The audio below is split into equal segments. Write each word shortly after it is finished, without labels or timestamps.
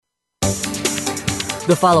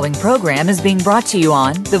The following program is being brought to you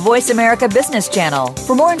on the Voice America Business Channel.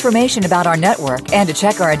 For more information about our network and to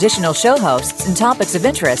check our additional show hosts and topics of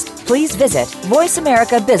interest, please visit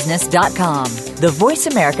voiceamericabusiness.com. The Voice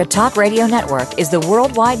America Talk Radio Network is the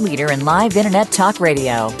worldwide leader in live Internet talk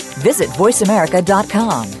radio. Visit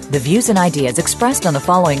voiceamerica.com. The views and ideas expressed on the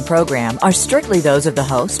following program are strictly those of the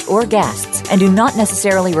host or guests and do not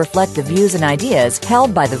necessarily reflect the views and ideas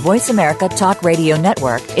held by the Voice America Talk Radio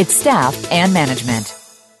Network, its staff, and management.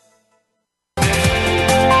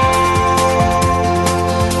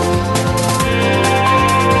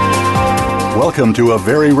 Welcome to a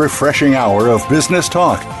very refreshing hour of business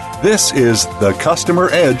talk. This is The Customer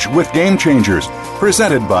Edge with Game Changers,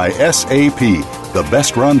 presented by SAP. The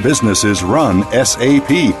best-run businesses run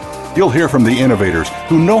SAP. You'll hear from the innovators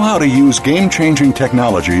who know how to use game-changing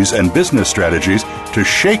technologies and business strategies to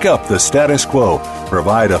shake up the status quo,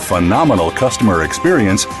 provide a phenomenal customer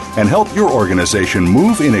experience, and help your organization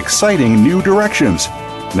move in exciting new directions.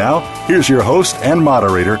 Now, here's your host and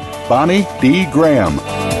moderator, Bonnie D. Graham.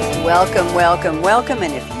 Welcome, welcome, welcome.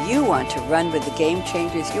 And if you want to run with the Game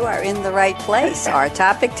Changers, you are in the right place. Our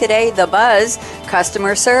topic today, the buzz,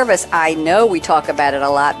 customer service. I know we talk about it a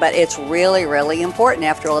lot, but it's really, really important.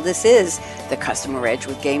 After all, this is the Customer Edge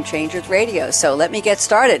with Game Changers Radio. So let me get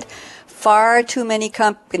started. Far too many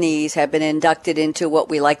companies have been inducted into what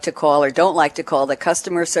we like to call or don't like to call the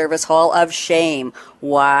Customer Service Hall of Shame.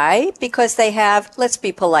 Why? Because they have, let's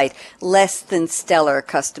be polite, less than stellar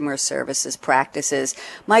customer services practices.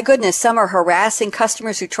 My goodness, some are harassing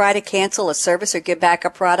customers who try to cancel a service or give back a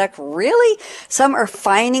product. Really? Some are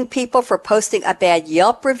fining people for posting a bad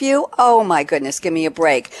Yelp review. Oh my goodness, give me a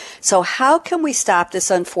break. So how can we stop this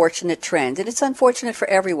unfortunate trend? And it's unfortunate for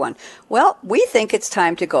everyone. Well, we think it's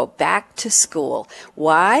time to go back to school.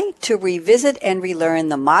 Why? To revisit and relearn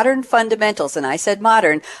the modern fundamentals, and I said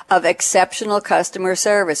modern, of exceptional customer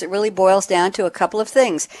service. It really boils down to a couple of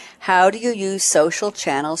things. How do you use social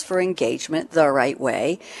channels for engagement the right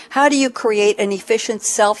way? How do you create an efficient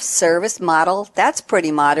self-service model? That's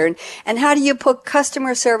pretty modern. And how do you put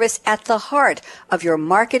customer service at the heart of your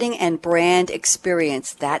marketing and brand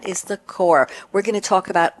experience? That is the core. We're going to talk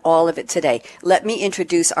about all of it today. Let me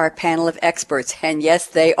introduce our panel of experts, and yes,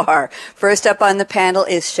 they are. First up on the panel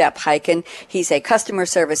is Shep Hyken. He's a customer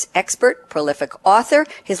service expert, prolific author.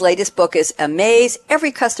 His latest book is Amaze,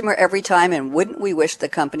 Every Customer, Every Time, and wouldn't we wish the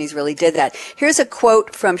companies really did that. Here's a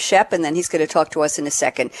quote from Shep, and then he's going to talk to us in a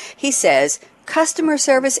second. He says, customer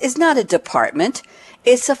service is not a department.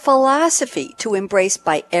 It's a philosophy to embrace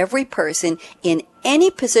by every person in any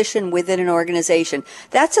position within an organization.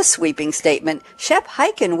 That's a sweeping statement. Shep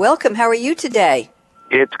Hyken, welcome. How are you today?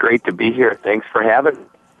 It's great to be here. Thanks for having me.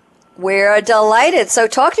 We're delighted. So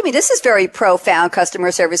talk to me. This is very profound.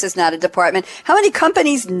 Customer service is not a department. How many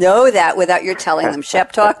companies know that without your telling them?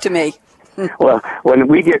 Shep, talk to me. Well, when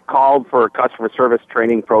we get called for customer service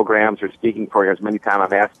training programs or speaking programs, many times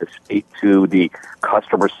I'm asked to speak to the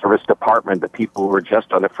customer service department, the people who are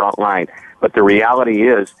just on the front line. But the reality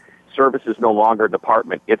is, service is no longer a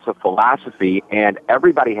department. It's a philosophy, and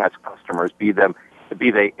everybody has customers, be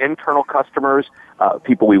they internal customers,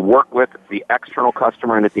 people we work with, the external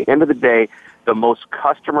customer, and at the end of the day, the most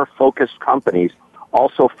customer-focused companies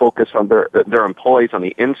also focus on their employees on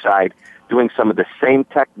the inside, doing some of the same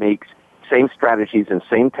techniques, same strategies, and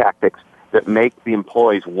same tactics that make the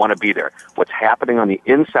employees want to be there. What's happening on the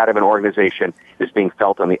inside of an organization is being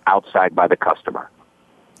felt on the outside by the customer.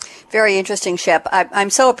 Very interesting, Shep. I'm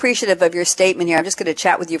so appreciative of your statement here. I'm just going to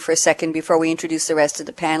chat with you for a second before we introduce the rest of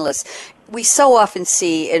the panelists. We so often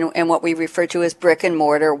see in what we refer to as brick and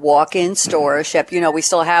mortar walk-in stores, Shep, you know, we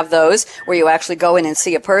still have those where you actually go in and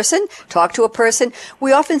see a person, talk to a person.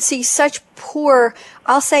 We often see such poor,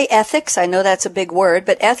 I'll say ethics. I know that's a big word,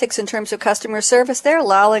 but ethics in terms of customer service. They're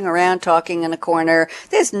lolling around talking in a corner.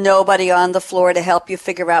 There's nobody on the floor to help you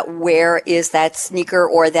figure out where is that sneaker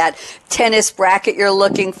or that tennis racket you're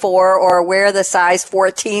looking for or where the size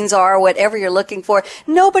 14s are, whatever you're looking for.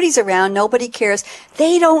 Nobody's around. Nobody cares.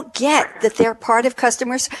 They don't get that they're part of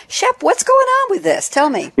customers. Shep, what's going on with this? Tell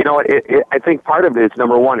me. You know, I think part of it is,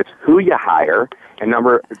 number one, it's who you hire. And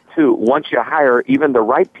number two, once you hire even the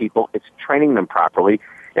right people, it's training them properly.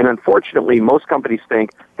 And unfortunately, most companies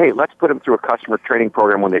think, hey, let's put them through a customer training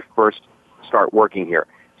program when they first start working here.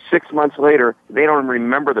 6 months later, they don't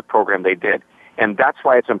remember the program they did. And that's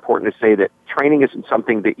why it's important to say that training isn't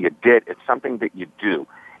something that you did, it's something that you do.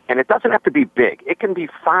 And it doesn't have to be big. It can be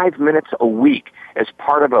 5 minutes a week as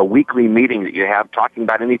part of a weekly meeting that you have talking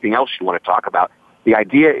about anything else you want to talk about. The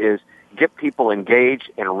idea is get people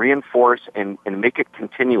engaged and reinforce and make it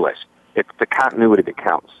continuous. It's the continuity that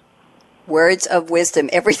counts. Words of wisdom.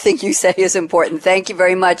 Everything you say is important. Thank you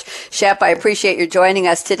very much, Shep. I appreciate you joining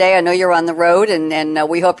us today. I know you're on the road, and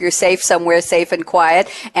we hope you're safe somewhere, safe and quiet.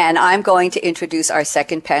 And I'm going to introduce our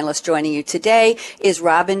second panelist. Joining you today is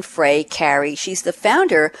Robin Frey Carey. She's the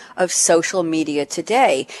founder of Social Media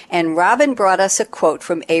Today. And Robin brought us a quote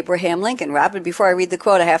from Abraham Lincoln. Robin, before I read the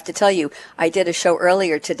quote, I have to tell you, I did a show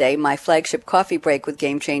earlier today, my flagship Coffee Break with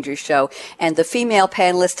Game Changers show, and the female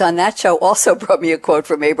panelist on that show also brought me a quote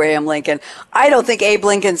from Abraham Lincoln. I don't think Abe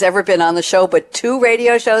Lincoln's ever been on the show, but 2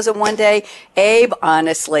 radio shows in one day. Abe,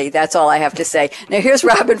 honestly, that's all I have to say. Now, here's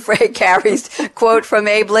Robin Frey Carey's quote from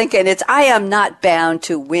Abe Lincoln. It's, "I am not bound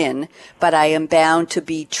to win, but I am bound to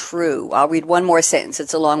be true." I'll read one more sentence.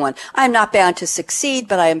 It's a long one. "I am not bound to succeed,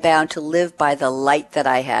 but I am bound to live by the light that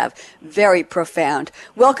I have." Very profound.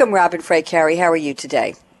 Welcome, Robin Frey Carey. How are you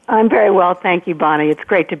today? I'm very well, thank you, Bonnie. It's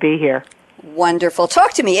great to be here. Wonderful.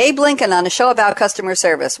 Talk to me. Abe Lincoln on a show about customer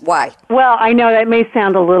service. Why? Well, I know that may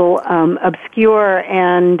sound a little obscure,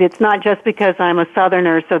 and it's not just because I'm a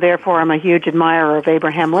Southerner, so therefore I'm a huge admirer of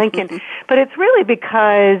Abraham Lincoln, but it's really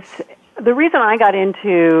because the reason I got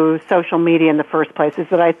into social media in the first place is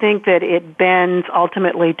that I think that it bends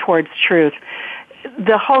ultimately towards truth.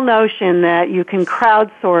 The whole notion that you can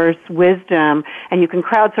crowdsource wisdom and you can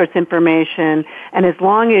crowdsource information, and as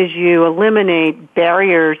long as you eliminate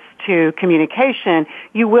barriers to communication,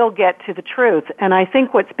 you will get to the truth. And I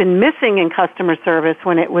think what's been missing in customer service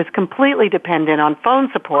when it was completely dependent on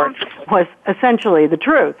phone support was essentially the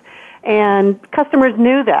truth. And customers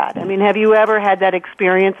knew that. I mean, have you ever had that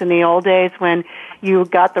experience in the old days when you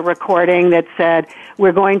got the recording that said,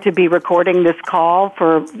 "We're going to be recording this call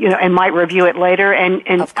for, and might review it later"? And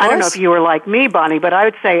I don't know if you were like me, Bonnie, but I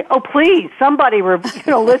would say, "Oh, please, somebody,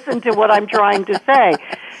 listen to what I'm trying to say."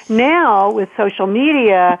 Now, with social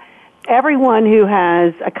media, everyone who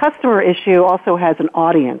has a customer issue also has an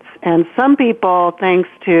audience. And some people, thanks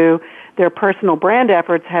to their personal brand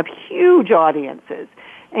efforts, have huge audiences.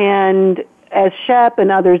 And as Shep and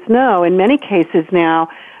others know, in many cases now,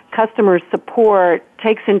 customer support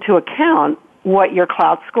takes into account what your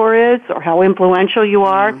clout score is or how influential you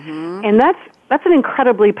are. And that's an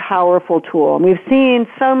incredibly powerful tool. And we've seen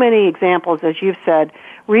so many examples, as you've said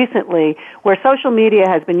recently, where social media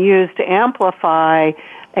has been used to amplify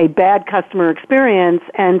a bad customer experience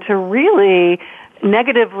and to really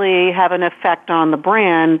negatively have an effect on the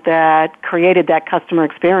brand that created that customer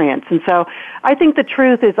experience. And so I think the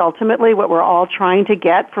truth is ultimately what we're all trying to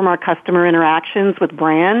get from our customer interactions with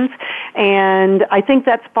brands. And I think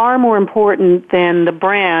that's far more important than the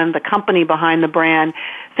brand, the company behind the brand,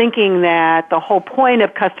 thinking that the whole point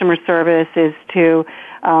of customer service is to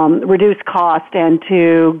reduce cost and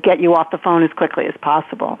to get you off the phone as quickly as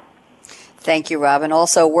possible. Thank you, Robin.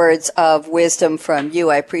 Also, words of wisdom from you.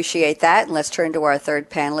 I appreciate that. And let's turn to our third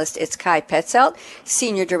panelist. It's Kai Petzelt,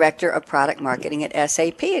 Senior Director of Product Marketing at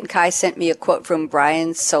SAP. And Kai sent me a quote from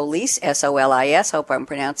Brian Solis, S-O-L-I-S, hope I'm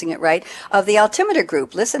pronouncing it right, of the Altimeter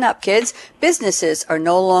Group. Listen up, kids. Businesses are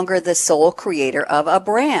no longer the sole creator of a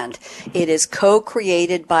brand. It is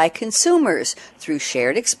co-created by consumers through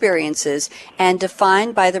shared experiences and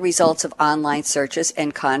defined by the results of online searches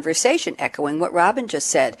and conversation, echoing what Robin just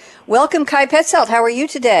said. Welcome, Kai Petzelt. How are you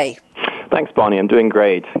today? Thanks, Bonnie. I'm doing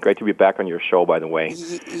great. Great to be back on your show, by the way.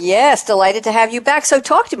 Yes, delighted to have you back. So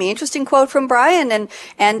talk to me. Interesting quote from Brian,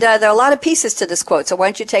 and there are a lot of pieces to this quote, so why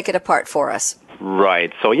don't you take it apart for us?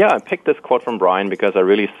 Right. So, I picked this quote from Brian because I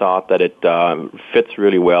really thought that it fits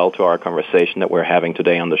really well to our conversation that we're having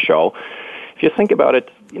today on the show. If you think about it,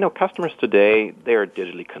 customers today, they're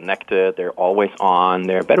digitally connected, they're always on,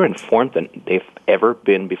 they're better informed than they've ever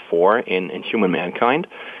been before in human mankind.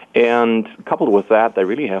 And coupled with that, they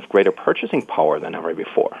really have greater purchasing power than ever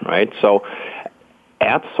before, right? So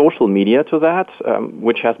add social media to that,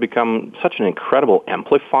 which has become such an incredible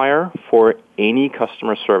amplifier for any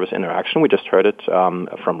customer service interaction. We just heard it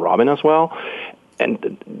from Robin as well.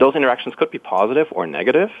 And those interactions could be positive or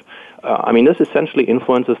negative. This essentially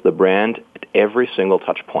influences the brand at every single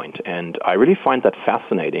touch point. And I really find that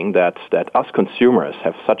fascinating that us consumers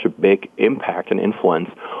have such a big impact and influence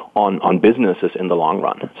on businesses in the long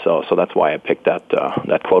run. So that's why I picked that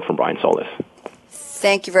quote from Brian Solis.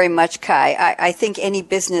 Thank you very much, Kai. I think any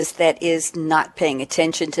business that is not paying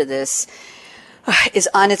attention to this is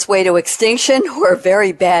on its way to extinction or a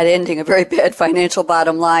very bad ending, a very bad financial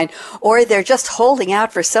bottom line, or they're just holding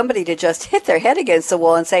out for somebody to just hit their head against the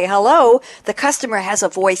wall and say, hello, the customer has a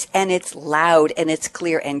voice and it's loud and it's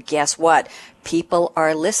clear. And guess what? People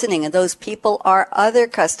are listening, and those people are other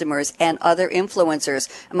customers and other influencers.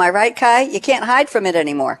 Am I right, Kai? You can't hide from it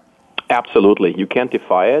anymore. Absolutely. You can't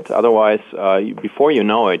defy it. Otherwise, before you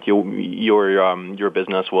know it, your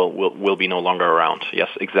business will be no longer around. Yes,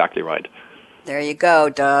 exactly right. There you go.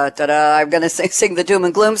 Da, da, da. I'm going to sing the doom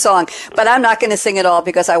and gloom song, but I'm not going to sing it all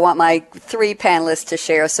because I want my three panelists to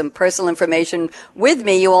share some personal information with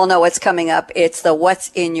me. You all know what's coming up. It's the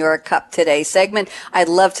What's in Your Cup Today segment. I'd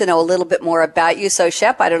love to know a little bit more about you. So,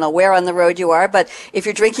 Shep, I don't know where on the road you are, but if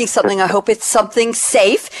you're drinking something, I hope it's something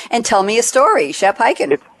safe, and tell me a story. Shep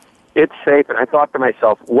Hyken. It's safe, and I thought to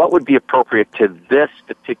myself, what would be appropriate to this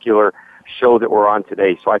particular show that we're on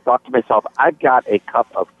today? So I thought to myself, I've got a cup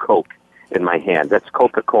of Coke in my hand. That's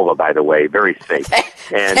Coca-Cola, by the way, very safe.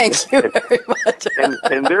 And, Thank you very much.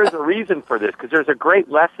 and there's a reason for this, because there's a great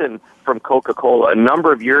lesson from Coca-Cola. A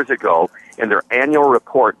number of years ago, in their annual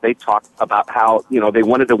report, they talked about how, they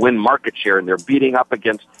wanted to win market share, and they're beating up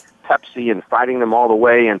against Pepsi and fighting them all the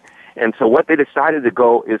way. And so what they decided to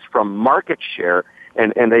go is from market share,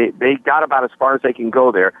 and they got about as far as they can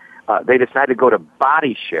go there. They decided to go to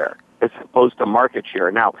body share as opposed to market share.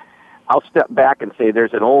 Now, I'll step back and say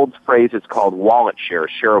there's an old phrase, it's called wallet share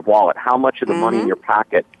of wallet. How much of the money in your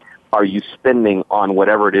pocket are you spending on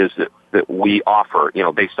whatever it is that we offer,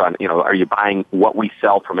 based on, are you buying what we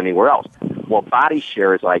sell from anywhere else? Well, body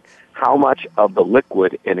share is like how much of the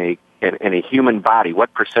liquid in a human body,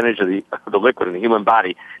 what percentage of the liquid in the human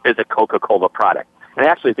body is a Coca-Cola product. And I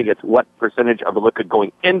actually think it's what percentage of the liquid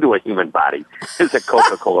going into a human body is a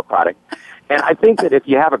Coca-Cola product. And I think that if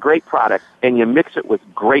you have a great product and you mix it with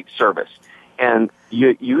great service, and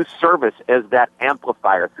you use service as that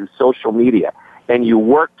amplifier through social media, and you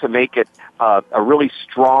work to make it a really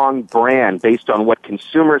strong brand based on what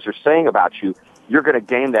consumers are saying about you, you're going to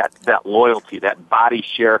gain that loyalty, that body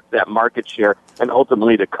share, that market share, and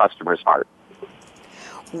ultimately the customer's heart.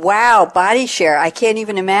 Wow, body share. I can't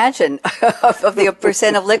even imagine of the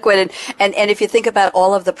percent of liquid. And if you think about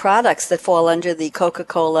all of the products that fall under the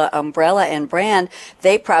Coca-Cola umbrella and brand,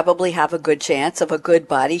 they probably have a good chance of a good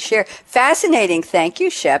body share. Fascinating. Thank you,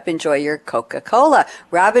 Shep. Enjoy your Coca-Cola.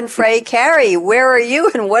 Robin Frey Carey, where are you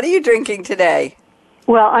and what are you drinking today?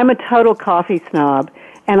 Well, I'm a total coffee snob.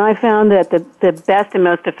 And I found that the best and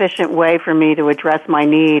most efficient way for me to address my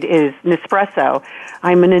need is Nespresso.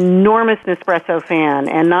 I'm an enormous Nespresso fan,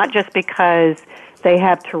 and not just because they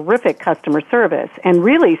have terrific customer service and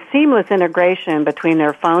really seamless integration between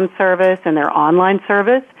their phone service and their online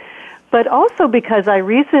service, but also because I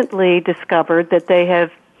recently discovered that they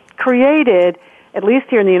have created, at least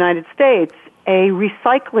here in the United States, a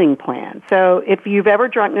recycling plan. So if you've ever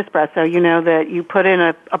drunk Nespresso, you know that you put in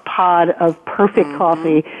a pod of perfect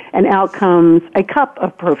coffee and out comes a cup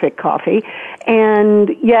of perfect coffee.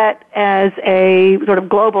 And yet, as a sort of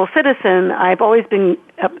global citizen, I've always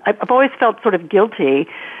felt sort of guilty,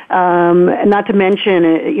 not to mention,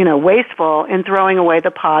 wasteful in throwing away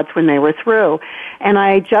the pods when they were through. And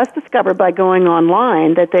I just discovered by going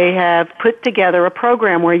online that they have put together a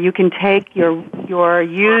program where you can take your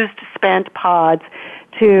used, spent pods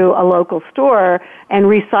to a local store and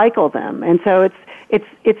recycle them. And so it's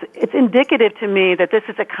indicative to me that this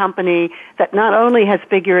is a company that not only has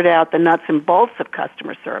figured out the nuts and bolts of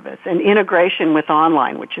customer service and integration with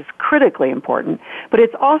online, which is critically important, but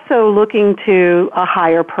it's also looking to a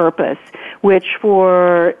higher purpose, which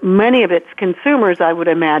for many of its consumers, I would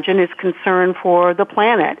imagine, is concern for the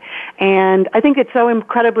planet. And I think it's so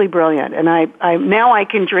incredibly brilliant. And now I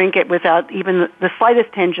can drink it without even the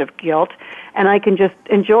slightest tinge of guilt, and I can just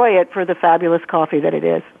enjoy it for the fabulous coffee that it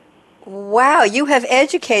is. Wow, you have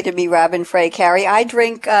educated me, Robin Frey Carey. I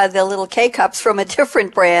drink the little K-Cups from a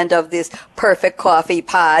different brand of these perfect coffee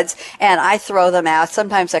pods, and I throw them out,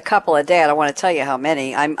 sometimes a couple a day. I don't want to tell you how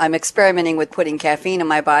many. I'm experimenting with putting caffeine in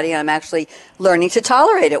my body, and I'm actually learning to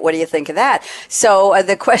tolerate it. What do you think of that? So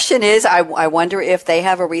the question is, I wonder if they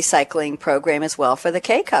have a recycling program as well for the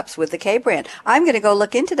K-Cups with the K brand. I'm going to go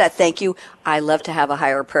look into that. Thank you. I love to have a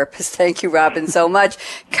higher purpose. Thank you, Robin, so much.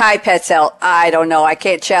 Kai Petzel, I don't know. I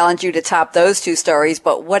can't challenge you to top those two stories,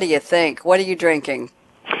 but what do you think? What are you drinking?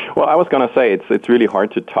 Well, I was going to say it's really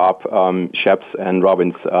hard to top Shep's and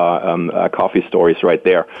Robin's coffee stories right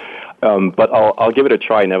there. But I'll give it a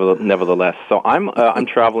try nevertheless. So I'm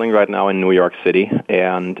traveling right now in New York City,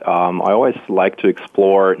 and I always like to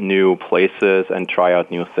explore new places and try out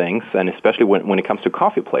new things. And especially when it comes to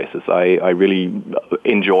coffee places, I really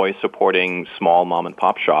enjoy supporting small mom and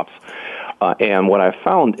pop shops. And what I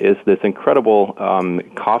found is this incredible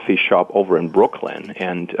coffee shop over in Brooklyn.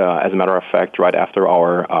 And as a matter of fact, right after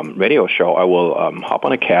our radio show, I will hop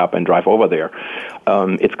on a cab and drive over there.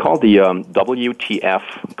 It's called the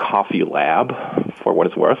WTF Coffee Lab, for what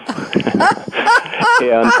it's worth.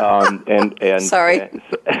 and Sorry.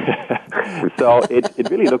 So it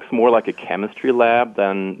really looks more like a chemistry lab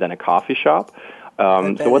than a coffee shop.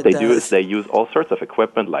 So what they do is they use all sorts of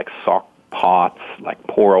equipment like sock pots, like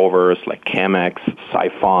pour-overs, like Chemex,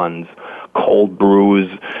 siphons, cold brews.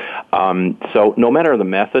 So no matter the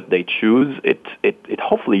method they choose, it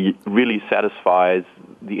hopefully really satisfies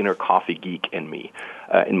the inner coffee geek in me,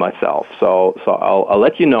 in myself. So I'll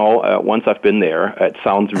let you know once I've been there. It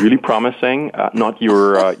sounds really promising. Not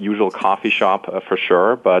your usual coffee shop for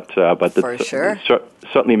sure, but for sure.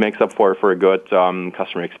 Certainly makes up for a good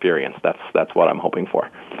customer experience. That's what I'm hoping for.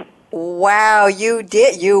 Wow, you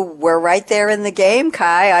did. You were right there in the game,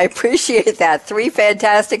 Kai. I appreciate that. 3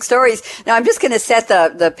 fantastic stories. Now, I'm just going to set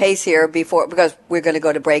the pace here because we're going to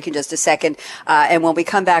go to break in just a second. And when we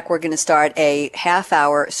come back, we're going to start a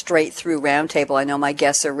half-hour straight-through roundtable. I know my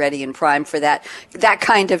guests are ready and primed for that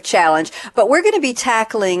kind of challenge. But we're going to be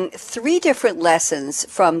tackling 3 different lessons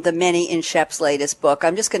from the many in Shep's latest book.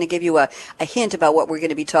 I'm just going to give you a hint about what we're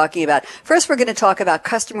going to be talking about. First, we're going to talk about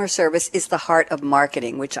customer service is the heart of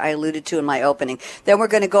marketing, which I alluded to in my opening. Then we're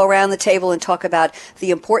going to go around the table and talk about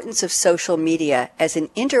the importance of social media as an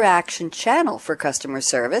interaction channel for customer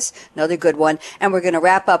service, another good one. And we're going to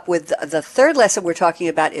wrap up with the third lesson we're talking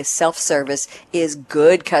about is self-service is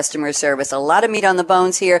good customer service. A lot of meat on the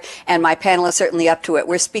bones here, and my panel is certainly up to it.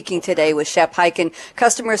 We're speaking today with Shep Hyken,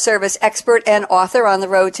 customer service expert and author on the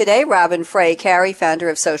road today, Robin Frey Carey, founder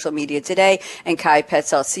of Social Media Today, and Kai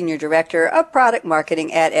Petzold, senior director of product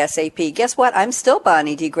marketing at SAP. Guess what? I'm still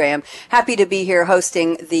Bonnie D. Graham. Happy to be here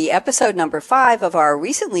hosting the episode number 5 of our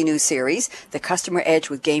recently new series, The Customer Edge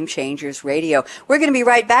with Game Changers Radio. We're going to be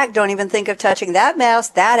right back. Don't even think of touching that mouse,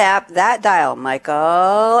 that app, that dial. Michael,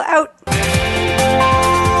 out.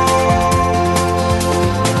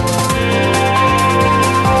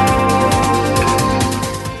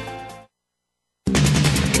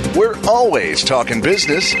 We're always talking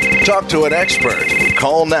business. Talk to an expert.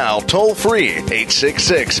 Call now toll free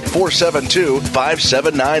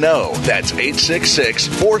 866-472-5790. That's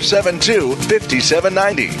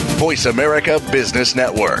 866-472-5790. Voice America Business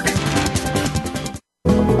Network.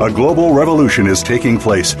 A global revolution is taking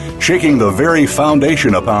place, shaking the very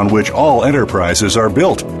foundation upon which all enterprises are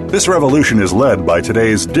built. This revolution is led by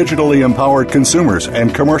today's digitally empowered consumers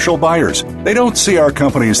and commercial buyers. They don't see our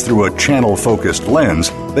companies through a channel-focused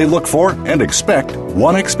lens. They look for and expect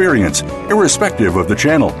one experience, irrespective of the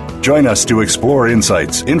channel. Join us to explore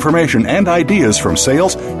insights, information, and ideas from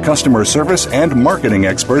sales, customer service, and marketing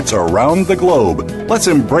experts around the globe. Let's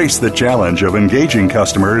embrace the challenge of engaging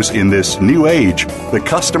customers in this new age. The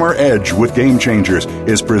Customer Edge with Game Changers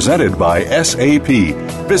is presented by SAP.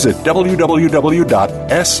 Visit www.sap.com.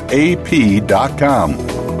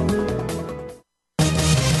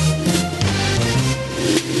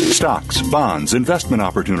 Stocks, bonds, investment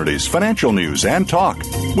opportunities, financial news, and talk.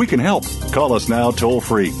 We can help. Call us now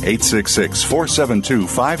toll-free,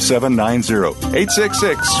 866-472-5790,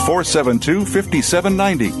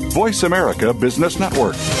 866-472-5790. Voice America Business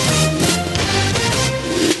Network.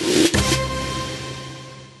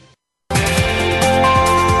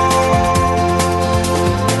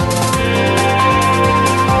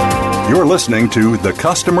 You're listening to The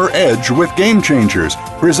Customer Edge with Game Changers,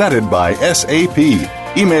 presented by SAP.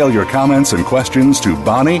 Email your comments and questions to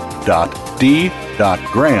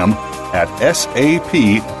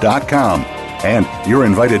bonnie.d.graham@sap.com. And you're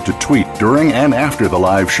invited to tweet during and after the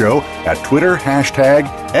live show at Twitter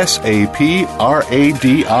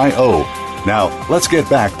 #SAPRADIO. Now, let's get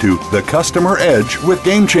back to The Customer Edge with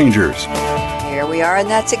Game Changers. Here we are, and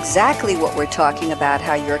that's exactly what we're talking about,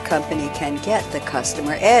 how your company can get the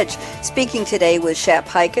customer edge. Speaking today with Shep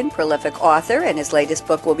Hyken, prolific author, and his latest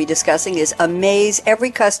book we'll be discussing is Amaze Every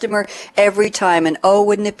Customer Every Time. And oh,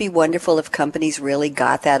 wouldn't it be wonderful if companies really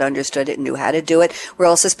got that, understood it, and knew how to do it. We're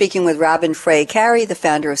also speaking with Robin Frey Carey, the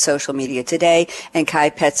founder of Social Media Today, and Kai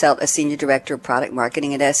Petzold, a senior director of product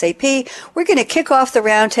marketing at SAP. We're going to kick off the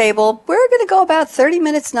roundtable. We're going to go about 30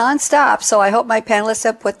 minutes nonstop, so I hope my panelists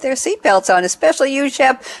have put their seatbelts on, especially you,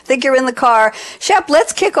 Shep. Think you're in the car. Shep,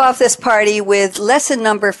 let's kick off this party with lesson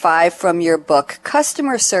number 5 from your book,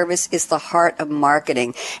 Customer Service is the Heart of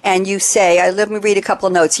Marketing. And you say, let me read a couple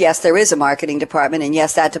of notes. Yes, there is a marketing department, and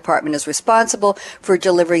yes, that department is responsible for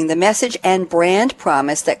delivering the message and brand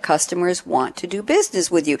promise that customers want to do business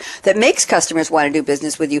with you, that makes customers want to do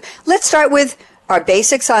business with you. Let's start with our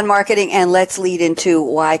basics on marketing, and let's lead into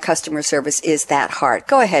why customer service is that heart.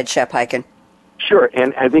 Go ahead, Shep Hyken. Sure,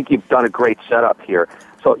 and I think you've done a great setup here.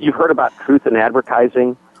 So you've heard about truth in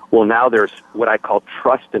advertising. Well, now there's what I call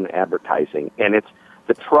trust in advertising, and it's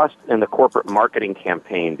the trust in the corporate marketing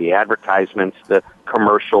campaign, the advertisements, the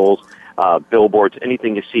commercials, billboards,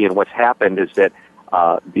 anything you see. And what's happened is that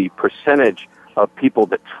the percentage of people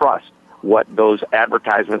that trust what those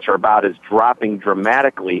advertisements are about is dropping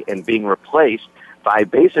dramatically and being replaced by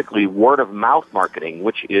basically word-of-mouth marketing,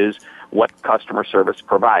 which is what customer service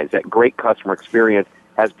provides. That great customer experience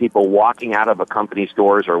has people walking out of a company's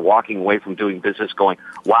doors or walking away from doing business going,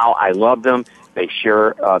 wow, I love them. They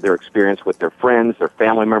share their experience with their friends, their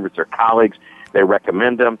family members, their colleagues. They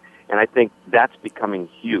recommend them. And I think that's becoming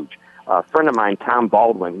huge. A friend of mine, Tom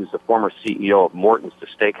Baldwin, who's the former CEO of Morton's the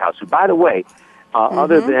Steakhouse, who, by the way,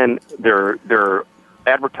 other than their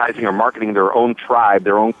advertising or marketing their own tribe,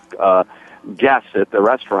 their own guests at the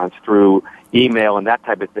restaurants through email and that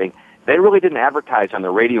type of thing, they really didn't advertise on the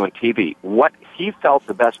radio and TV. What he felt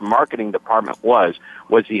the best marketing department was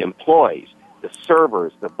the employees, the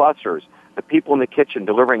servers, the bussers, the people in the kitchen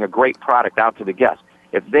delivering a great product out to the guests.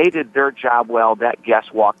 If they did their job well, that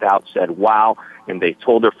guest walked out, said, wow, and they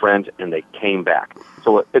told their friends, and they came back.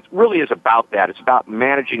 So it really is about that. It's about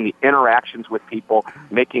managing the interactions with people,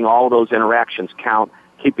 making all those interactions count,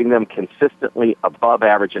 keeping them consistently above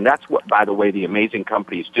average. And that's what, by the way, the amazing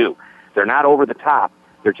companies do. They're not over the top.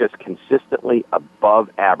 They're just consistently above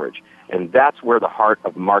average. And that's where the heart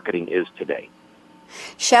of marketing is today.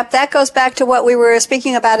 Shep, that goes back to what we were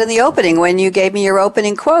speaking about in the opening when you gave me your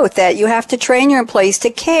opening quote, that you have to train your employees to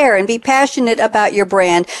care and be passionate about your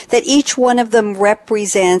brand, that each one of them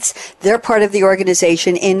represents their part of the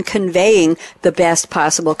organization in conveying the best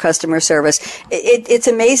possible customer service. It's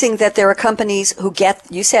amazing that there are companies who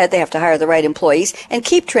you said they have to hire the right employees and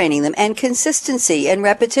keep training them, and consistency and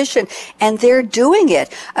repetition, and they're doing it.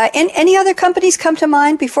 Any other companies come to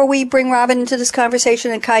mind before we bring Robin into this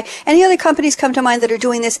conversation, and Kai? Any other companies come to mind that are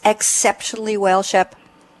doing this exceptionally well, Shep?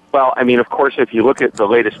 Well, I mean, of course, if you look at the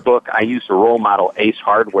latest book, I use the role model Ace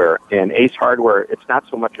Hardware. And Ace Hardware, it's not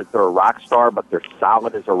so much that they're a rock star, but they're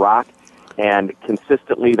solid as a rock. And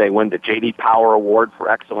consistently, they win the J.D. Power Award for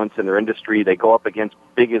excellence in their industry. They go up against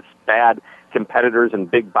biggest bad competitors in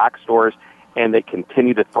big box stores, and they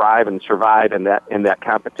continue to thrive and survive in that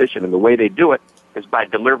competition. And the way they do it is by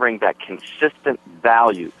delivering that consistent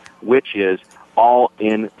value, which is all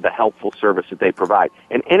in the helpful service that they provide.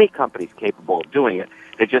 And any company is capable of doing it.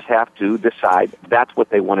 They just have to decide that's what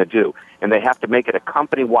they want to do. And they have to make it a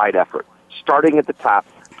company-wide effort, starting at the top,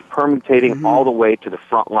 permutating all the way to the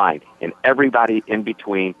front line. And everybody in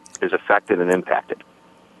between is affected and impacted.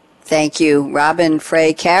 Thank you. Robin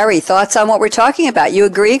Frey Carey, thoughts on what we're talking about? You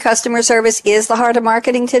agree customer service is the heart of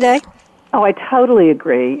marketing today? Oh, I totally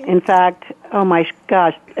agree. In fact, oh my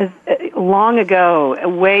gosh, long ago,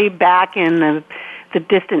 way back in the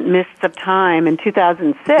distant mists of time in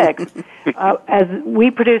 2006, as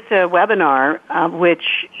we produced a webinar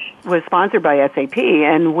which was sponsored by SAP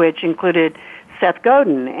and which included Seth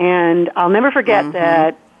Godin. And I'll never forget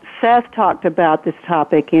that Seth talked about this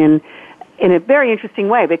topic in a very interesting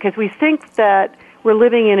way, because we think that we're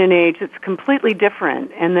living in an age that's completely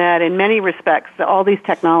different, and that in many respects all these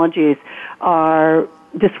technologies are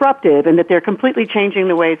disruptive and that they're completely changing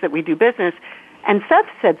the ways that we do business. And Seth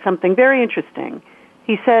said something very interesting.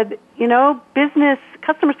 He said, business,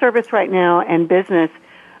 customer service right now and business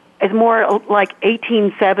is more like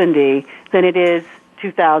 1870 than it is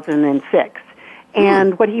 2006.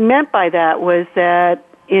 And what he meant by that was that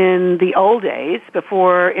in the old days,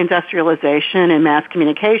 before industrialization and mass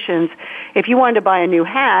communications, if you wanted to buy a new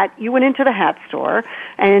hat, you went into the hat store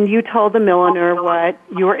and you told the milliner what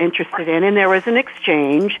you were interested in, and there was an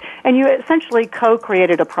exchange, and you essentially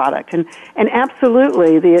co-created a product. And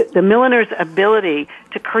absolutely, the milliner's ability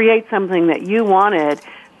to create something that you wanted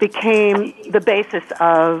became the basis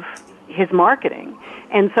of his marketing.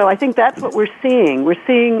 And so I think that's what we're seeing. We're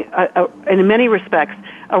seeing, in many respects,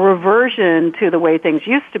 a reversion to the way things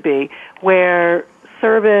used to be, where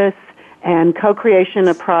service and co-creation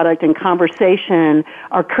of product and conversation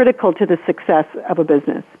are critical to the success of a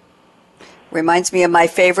business. Reminds me of my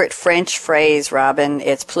favorite French phrase, Robin.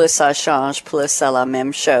 It's plus ça change, plus c'est la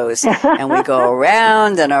même chose. And we go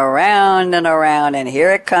around and around and around, and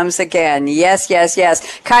here it comes again. Yes, yes,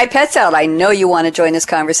 yes. Kai Petzelt, I know you want to join this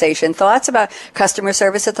conversation. Thoughts about customer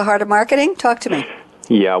service at the heart of marketing? Talk to me.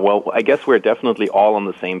 Yeah, well, I guess we're definitely all on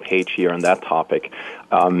the same page here on that topic.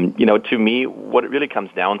 To me, what it really comes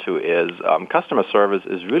down to is customer service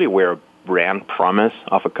is really where a brand promise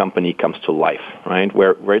of a company comes to life, right?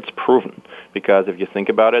 Where it's proven. Because if you think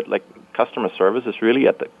about it, like customer service is really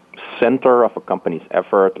at the center of a company's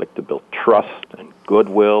effort, like to build trust and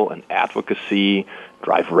goodwill and advocacy,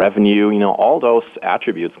 drive revenue. All those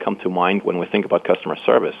attributes come to mind when we think about customer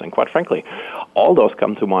service. And quite frankly, all those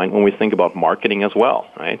come to mind when we think about marketing as well,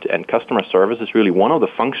 right? And customer service is really one of the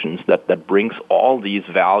functions that brings all these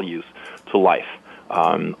values to life.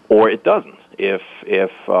 Or it doesn't.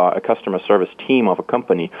 if a customer service team of a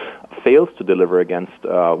company fails to deliver against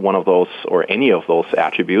one of those or any of those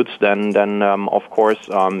attributes, then of course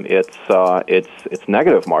it's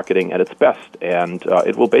negative marketing at its best, and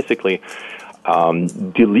it will basically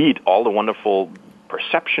delete all the wonderful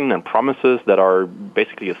perception and promises that are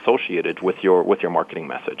basically associated with your marketing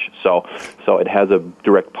message. So it has a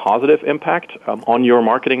direct positive impact on your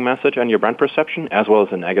marketing message and your brand perception, as well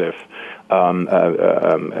as a negative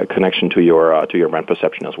connection to your brand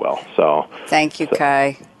perception as well. So thank you,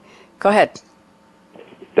 Kai. Go ahead.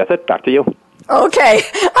 That's it. Back to you. Okay.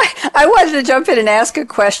 I wanted to jump in and ask a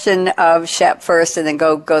question of Shep first and then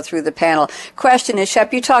go through the panel. Question is,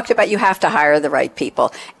 Shep, you talked about you have to hire the right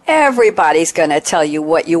people. Everybody's going to tell you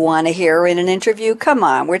what you want to hear in an interview. Come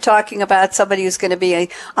on. We're talking about somebody who's going to be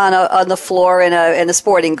on the floor in a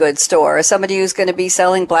sporting goods store, or somebody who's going to be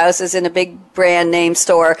selling blouses in a big brand name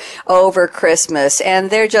store over Christmas. And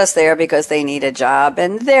they're just there because they need a job,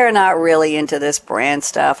 and they're not really into this brand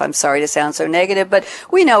stuff. I'm sorry to sound so negative, but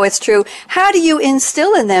we know it's true. How do you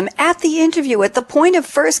instill in them at the interview, at the point of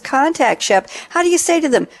first contact, Shep? How do you say to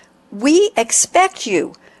them, we expect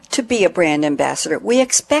you to be a brand ambassador. We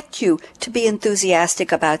expect you to be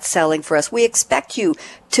enthusiastic about selling for us. We expect you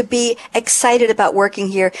to be excited about working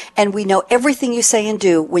here, and we know everything you say and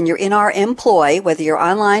do when you're in our employ, whether you're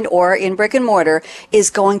online or in brick and mortar, is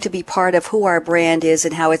going to be part of who our brand is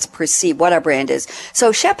and how it's perceived, what our brand is.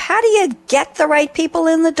 So, Shep, how do you get the right people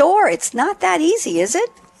in the door? It's not that easy, is it?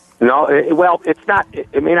 No, it's not.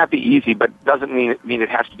 It may not be easy, but doesn't mean it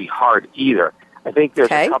has to be hard either. I think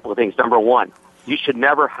there's a couple of things. Number one, you should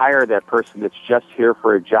never hire that person that's just here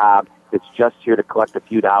for a job, that's just here to collect a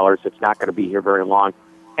few dollars, that's not going to be here very long.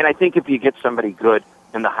 And I think if you get somebody good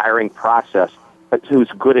in the hiring process, who's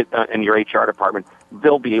good in your HR department,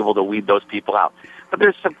 they'll be able to weed those people out. But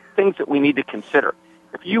there's some things that we need to consider.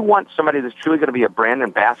 If you want somebody that's truly going to be a brand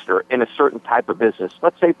ambassador in a certain type of business,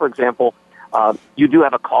 let's say, for example, you do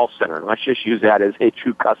have a call center, and let's just use that as a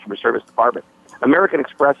true customer service department. American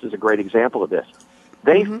Express is a great example of this.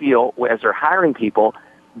 They feel, as they're hiring people,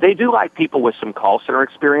 they do like people with some call center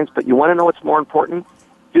experience, but you want to know what's more important?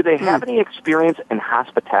 Do they have any experience in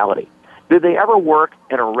hospitality? Did they ever work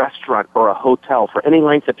in a restaurant or a hotel for any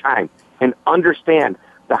length of time and understand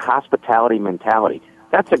the hospitality mentality?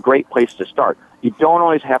 That's a great place to start. You don't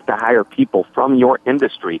always have to hire people from your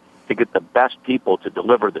industry to get the best people to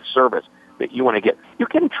deliver the service that you want to get. You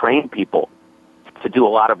can train people to do a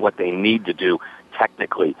lot of what they need to do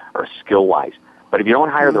technically or skill-wise. But if you don't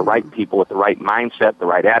hire the right people with the right mindset, the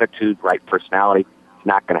right attitude, right personality, it's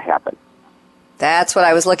not going to happen. That's what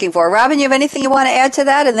I was looking for. Robin, you have anything you want to add to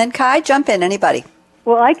that? And then Kai, jump in, anybody.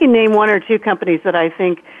 Well, I can name one or two companies that I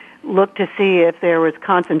think look to see if there was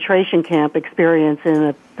concentration camp experience in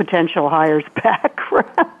a potential hire's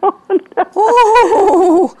background.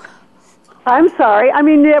 Ooh. I'm sorry. I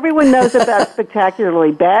mean, everyone knows about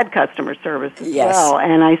spectacularly bad customer service as well,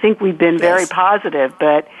 and I think we've been very positive,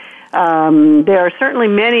 but there are certainly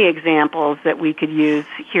many examples that we could use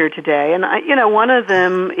here today, and one of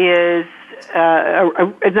them is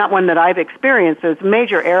it's not one that I've experienced. It's a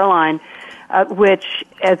major airline, which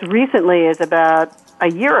as recently as about a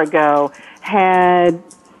year ago had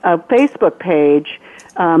a Facebook page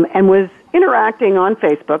and was interacting on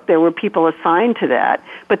Facebook. There were people assigned to that,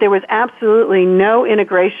 but there was absolutely no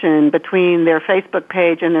integration between their Facebook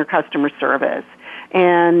page and their customer service.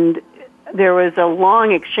 And there was a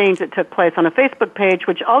long exchange that took place on a Facebook page,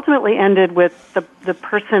 which ultimately ended with the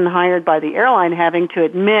person hired by the airline having to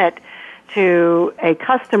admit to a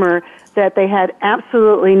customer that they had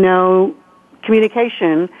absolutely no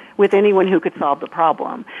communication with anyone who could solve the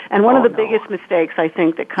problem. And one of the biggest mistakes I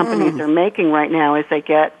think that companies are making right now is they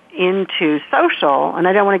get into social, and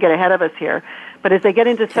I don't want to get ahead of us here, but as they get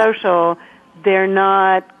into social, they're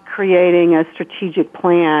not creating a strategic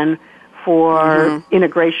plan for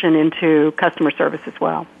integration into customer service as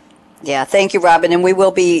well. Yeah, thank you, Robin. And we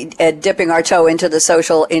will be dipping our toe into the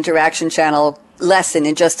social interaction channel lesson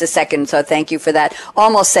in just a second, so thank you for that.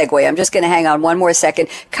 Almost segue. I'm just going to hang on one more second.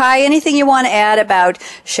 Kai, anything you want to add about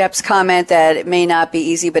Shep's comment that it may not be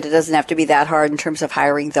easy, but it doesn't have to be that hard in terms of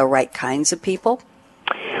hiring the right kinds of people?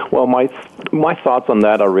 Well, my thoughts on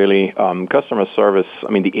that are really customer service. I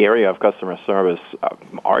mean, the area of customer service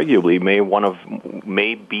arguably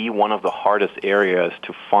may be one of the hardest areas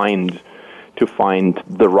to find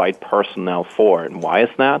the right personnel for. And why is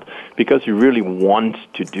that? Because you really want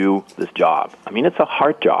to do this job. I mean, it's a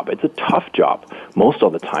hard job. It's a tough job most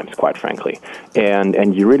of the times, quite frankly.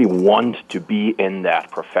 And you really want to be in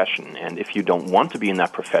that profession. And if you don't want to be in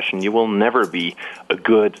that profession, you will never be a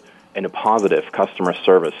good and a positive customer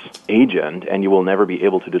service agent, and you will never be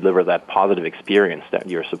able to deliver that positive experience that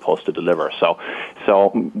you're supposed to deliver. So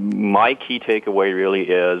my key takeaway really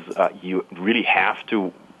is you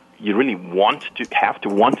really want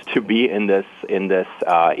to be in this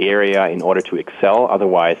area in order to excel.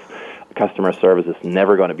 Otherwise, customer service is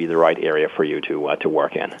never going to be the right area for you to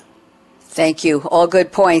work in. Thank you. All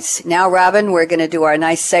good points. Now, Robin, we're going to do our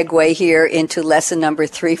nice segue here into lesson number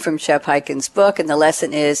 3 from Shep Hyken's book, and the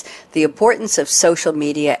lesson is the importance of social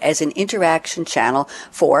media as an interaction channel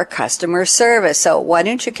for customer service. So why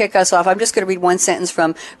don't you kick us off? I'm just going to read one sentence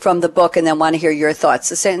from the book and then want to hear your thoughts.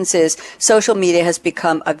 The sentence is, social media has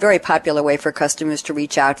become a very popular way for customers to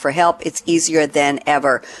reach out for help. It's easier than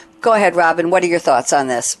ever. Go ahead, Robin. What are your thoughts on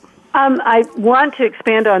this? I want to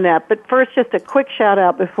expand on that, but first, just a quick shout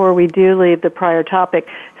out before we do leave the prior topic.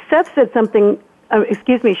 Shep said something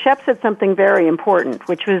very important,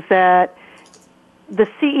 which was that the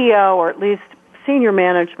CEO, or at least senior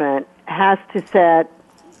management, has to set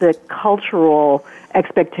the cultural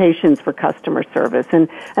expectations for customer service, and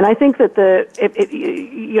I think that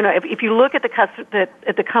if you look at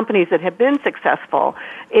the companies that have been successful,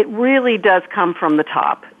 it really does come from the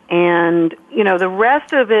top. And, the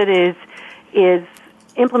rest of it is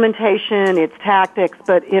implementation, it's tactics,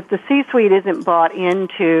 but if the C-suite isn't bought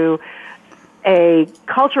into a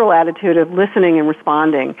cultural attitude of listening and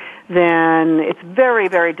responding, then it's very,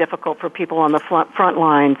 very difficult for people on the front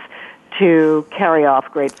lines to carry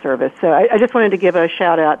off great service. So I just wanted to give a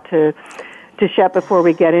shout out to Shep before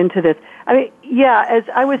we get into this. I mean, yeah, as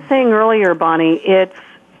I was saying earlier, Bonnie, it's,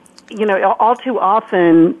 all too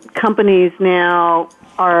often companies now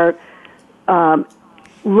are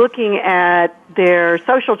looking at their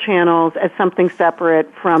social channels as something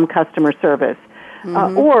separate from customer service.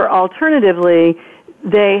 Or alternatively,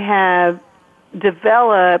 they have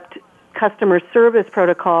developed customer service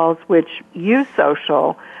protocols which use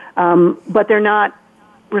social, but they're not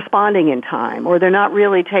responding in time, or they're not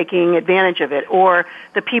really taking advantage of it, or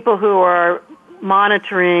the people who are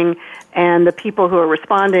monitoring and the people who are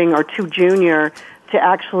responding are too junior to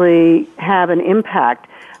actually have an impact.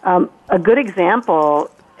 A good example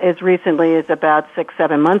as recently as about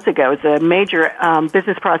 6-7 months ago is a major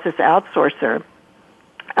business process outsource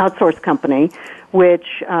company, which,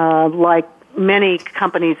 like many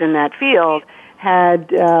companies in that field,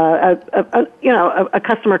 had a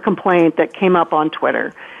customer complaint that came up on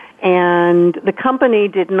Twitter, and the company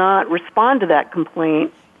did not respond to that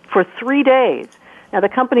complaint for 3 days. Now, the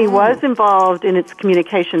company was involved in its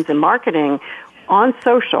communications and marketing on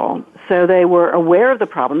social, so they were aware of the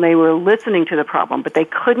problem. They were listening to the problem, but they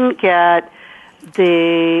couldn't get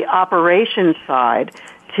the operations side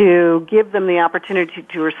to give them the opportunity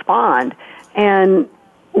to respond. And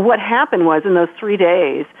what happened was, in those 3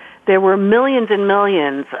 days, there were millions and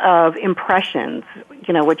millions of impressions,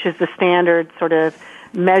 which is the standard sort of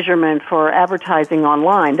measurement for advertising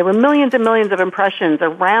online. There were millions and millions of impressions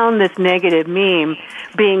around this negative meme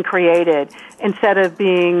being created instead of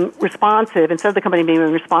being responsive, instead of the company being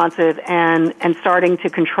responsive and starting to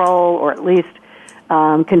control or at least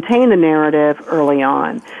contain the narrative early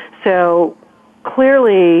on. So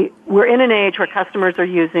clearly, we're in an age where customers are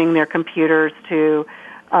using their computers to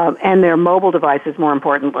and their mobile devices, more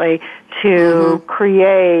importantly, to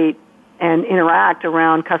create and interact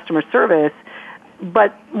around customer service.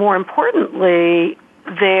 But more importantly,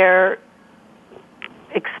 they're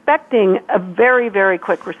expecting a very, very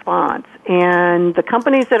quick response. And the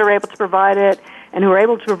companies that are able to provide it and who are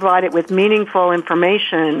able to provide it with meaningful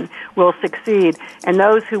information will succeed, and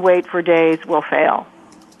those who wait for days will fail.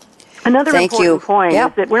 Another important point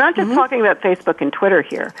is that we're not just talking about Facebook and Twitter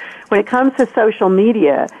here. When it comes to social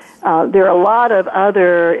media, there are a lot of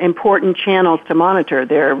other important channels to monitor.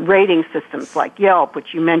 There are rating systems like Yelp,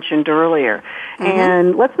 which you mentioned earlier.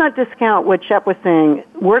 And let's not discount what Shep was saying.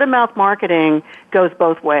 Word-of-mouth marketing goes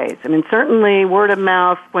both ways. I mean, certainly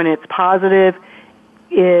word-of-mouth, when it's positive,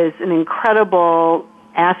 is an incredible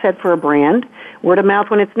asset for a brand. Word-of-mouth,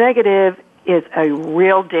 when it's negative, is a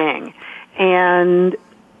real ding. And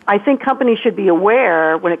I think companies should be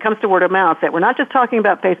aware, when it comes to word of mouth, that we're not just talking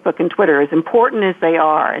about Facebook and Twitter, as important as they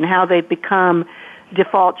are and how they've become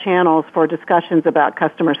default channels for discussions about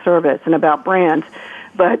customer service and about brands,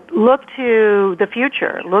 but look to the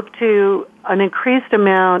future. Look to an increased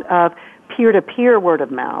amount of peer-to-peer word of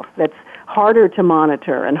mouth that's harder to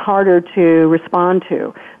monitor and harder to respond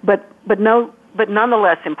to, but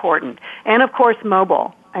nonetheless important. And of course,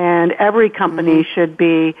 mobile. And every company should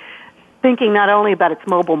be thinking not only about its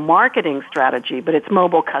mobile marketing strategy, but its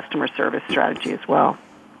mobile customer service strategy as well.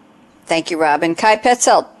 Thank you, Robin. Kai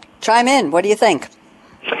Petzelt, chime in. What do you think?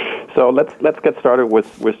 So let's get started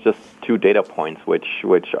with just two data points, which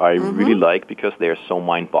I really like because they are so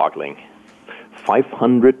mind-boggling.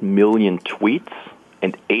 500 million tweets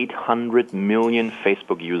and 800 million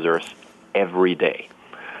Facebook users every day.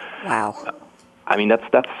 Wow. I mean,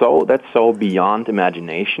 that's so beyond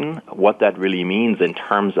imagination. What that really means in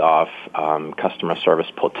terms of customer service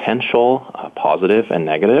potential, positive and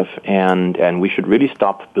negative, and we should really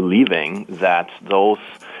stop believing that those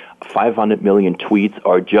 500 million tweets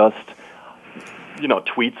are just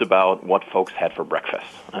tweets about what folks had for breakfast.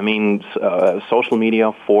 I mean, social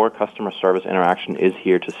media for customer service interaction is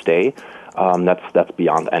here to stay. That's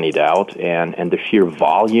beyond any doubt, and the sheer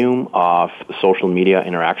volume of social media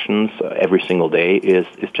interactions every single day is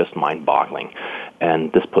just mind-boggling.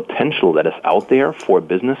 And this potential that is out there for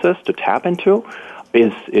businesses to tap into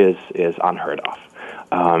is unheard of.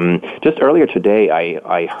 Just earlier today,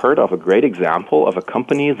 I heard of a great example of a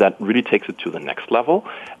company that really takes it to the next level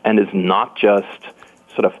and is not just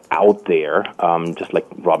sort of out there, just like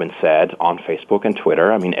Robin said, on Facebook and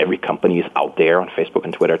Twitter. I mean, every company is out there on Facebook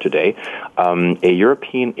and Twitter today. A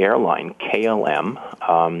European airline, KLM,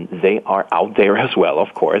 they are out there as well,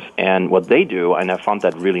 of course. And what they do, and I found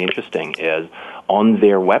that really interesting, is on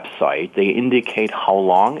their website, they indicate how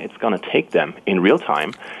long it's going to take them in real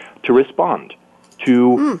time to respond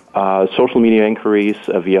to social media inquiries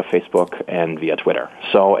via Facebook and via Twitter.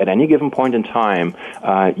 So at any given point in time,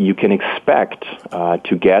 you can expect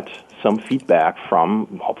to get some feedback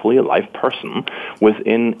from hopefully a live person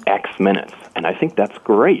within X minutes. And I think that's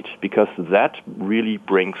great because that really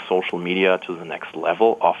brings social media to the next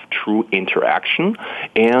level of true interaction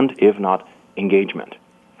and, if not, engagement.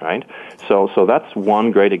 Right, so that's one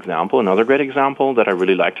great example. Another great example that I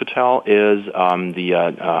really like to tell is the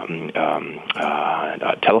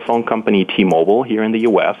telephone company T-Mobile here in the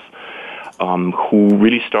U.S., who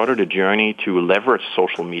really started a journey to leverage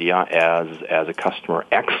social media as a customer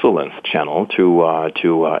excellence channel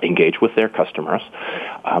to engage with their customers.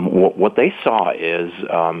 What they saw is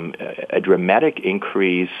a dramatic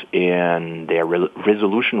increase in their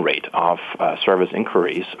resolution rate of service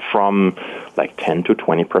inquiries from like 10 to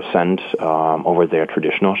 20% over their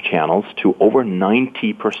traditional channels to over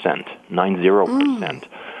 90%, 90%.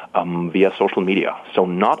 Via social media. So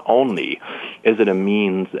not only is it a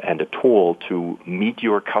means and a tool to meet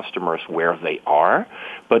your customers where they are,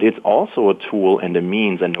 but it's also a tool and a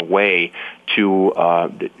means and a way to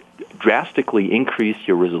drastically increase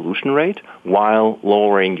your resolution rate while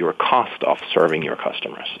lowering your cost of serving your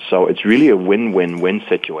customers. So it's really a win-win-win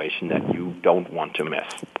situation that you don't want to miss.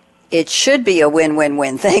 It should be a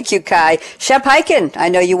win-win-win. Thank you, Kai. Shep Hyken, I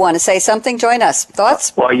know you want to say something. Join us.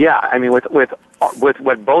 Thoughts? Well, yeah. I mean, with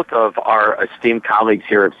what both of our esteemed colleagues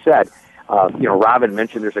here have said, Robin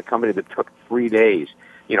mentioned there's a company that took 3 days.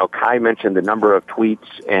 Kai mentioned the number of tweets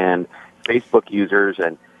and Facebook users,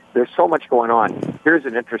 and there's so much going on. Here's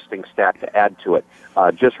an interesting stat to add to it.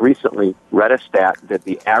 Just recently read a stat that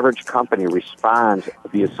the average company responds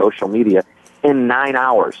via social media in 9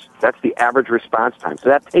 hours. That's the average response time. So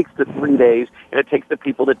that takes the 3 days, and it takes the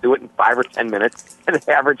people that do it in 5 or 10 minutes, and it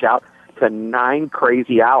average out to 9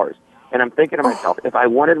 crazy hours. And I'm thinking to myself, if I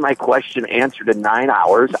wanted my question answered in 9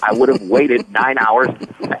 hours, I would have waited 9 hours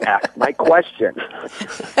to ask my question.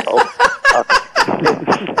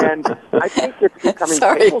 And I think it's becoming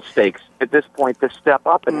table stakes at this point to step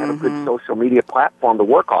up and have a good social media platform to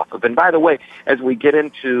work off of. And by the way, as we get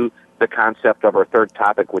into the concept of our third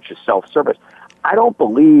topic, which is self-service, I don't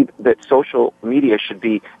believe that social media should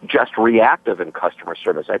be just reactive in customer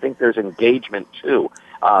service. I think there's engagement, too.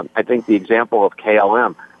 I think the example of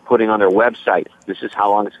KLM putting on their website, this is how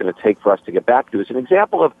long it's going to take for us to get back to, is an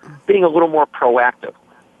example of being a little more proactive.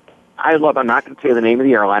 I'm not going to tell you the name of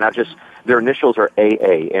the airline. Their initials are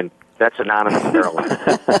AA, and that's Anonymous Airlines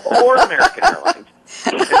or American Airlines.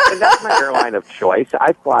 And that's my airline of choice.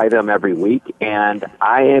 I fly them every week, and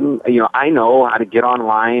I know how to get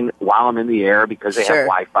online while I'm in the air because they have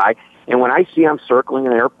Wi-Fi. And when I see I'm circling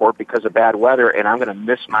an airport because of bad weather and I'm going to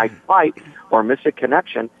miss my flight or miss a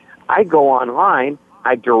connection, I go online,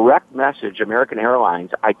 I direct message American Airlines.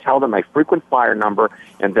 I tell them my frequent flyer number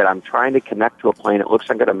and that I'm trying to connect to a plane. It looks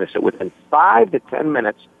like I'm going to miss it. Within 5 to 10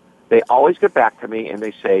 minutes, they always get back to me and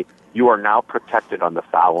they say, you are now protected on the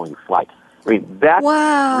following flight. I mean, that's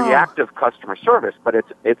reactive customer service, but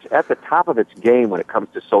it's at the top of its game when it comes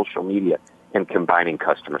to social media and combining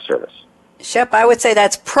customer service. Shep, I would say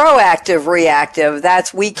that's proactive reactive.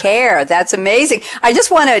 That's we care. That's amazing. I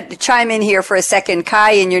just want to chime in here for a second.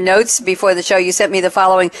 Kai, in your notes before the show, you sent me the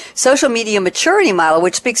following social media maturity model,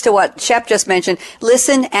 which speaks to what Shep just mentioned.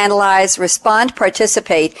 Listen, analyze, respond,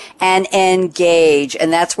 participate, and engage.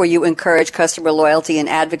 And that's where you encourage customer loyalty and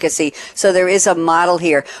advocacy. So there is a model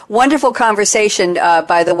here. Wonderful conversation,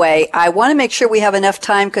 by the way. I want to make sure we have enough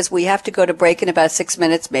time because we have to go to break in about 6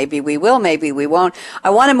 minutes. Maybe we will, maybe we won't. I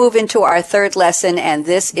want to move into our third lesson, and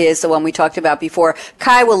this is the one we talked about before.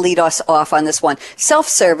 Kai will lead us off on this one.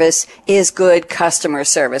 Self-service is good customer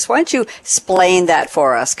service. Why don't you explain that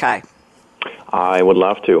for us, Kai? I would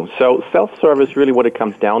love to. So self-service, really what it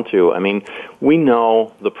comes down to, I mean, we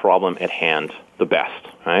know the problem at hand the best,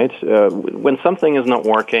 right? When something is not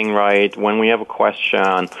working right, when we have a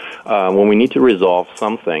question, when we need to resolve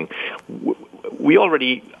something, we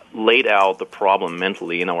already laid out the problem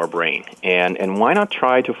mentally in our brain. And why not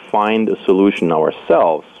try to find a solution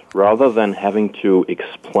ourselves rather than having to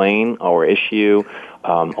explain our issue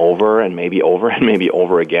over and maybe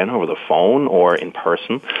over again over the phone or in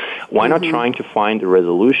person? Why not trying to find a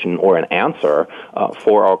resolution or an answer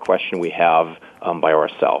for our question we have by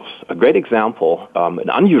ourselves? A great example, an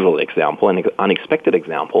unusual example, an unexpected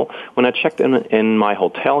example, when I checked in my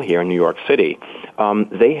hotel here in New York City,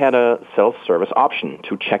 they had a self-service option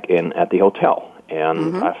to check in at the hotel.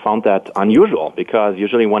 And I found that unusual because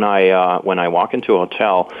usually when I walk into a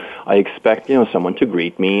hotel, I expect someone to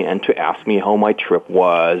greet me and to ask me how my trip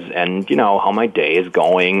was and how my day is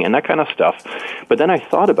going and that kind of stuff. But then I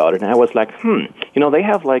thought about it and I was like, they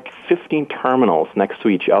have like 15 terminals next to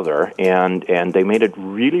each other and they made it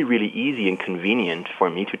really, really easy and convenient for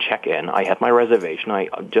me to check in. I had my reservation. I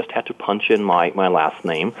just had to punch in my last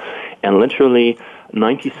name, and literally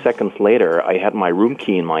 90 seconds later, I had my room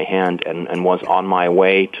key in my hand and was on my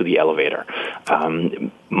way to the elevator.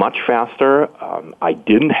 Much faster. I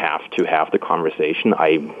didn't have to have the conversation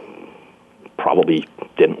I probably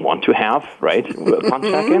didn't want to have, right, upon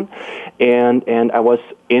check-in. And I was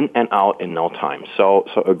in and out in no time. So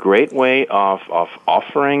a great way of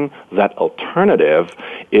offering that alternative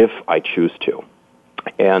if I choose to.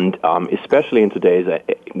 And especially in today's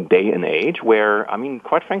day and age where,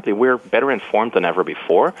 quite frankly, we're better informed than ever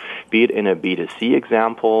before, be it in a B2C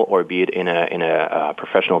example or be it in a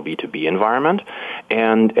professional B2B environment.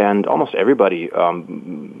 And almost everybody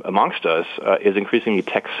amongst us is increasingly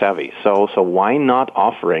tech savvy. So why not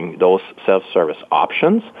offering those self-service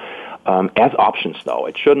options? As options, though.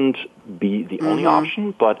 It shouldn't be the only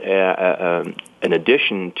option, but an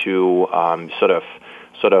addition to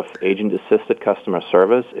sort of agent-assisted customer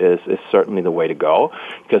service is certainly the way to go,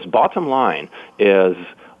 because bottom line is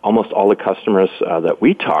almost all the customers that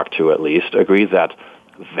we talk to, at least, agree that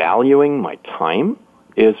valuing my time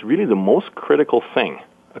is really the most critical thing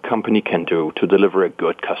a company can do to deliver a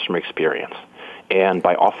good customer experience. And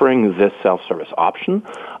by offering this self-service option,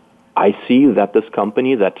 I see that this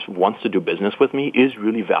company that wants to do business with me is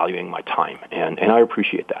really valuing my time, and I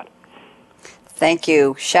appreciate that. Thank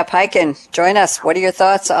you. Shep Hyken, join us. What are your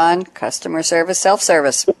thoughts on customer service,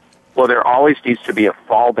 self-service? Well, there always needs to be a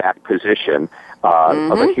fallback position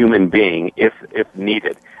of a human being if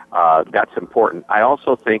needed. That's important. I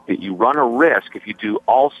also think that you run a risk, if you do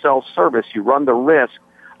all self-service, you run the risk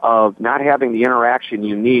of not having the interaction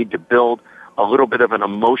you need to build a little bit of an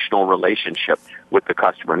emotional relationship with the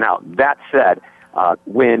customer. Now, that said,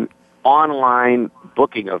 when online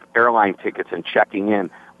booking of airline tickets and checking in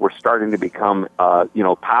were starting to become,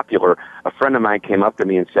 popular, a friend of mine came up to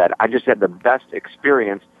me and said, I just had the best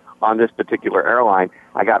experience on this particular airline.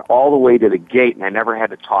 I got all the way to the gate and I never had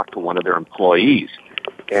to talk to one of their employees.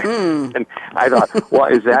 And I thought, well,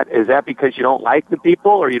 is that because you don't like the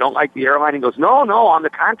people or you don't like the airline? He goes, no, on the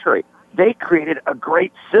contrary. They created a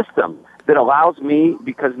great system that allows me,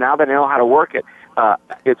 because now that I know how to work it,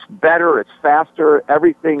 it's better, it's faster,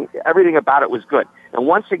 everything about it was good. And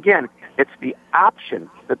once again, it's the option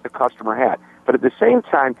that the customer had. But at the same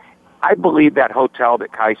time, I believe that hotel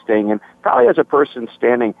that Kai's staying in probably has a person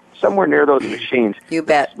standing somewhere near those machines. You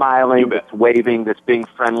bet. Smiling, that's waving, that's being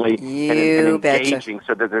friendly, and engaging betcha.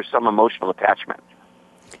 so that there's some emotional attachment.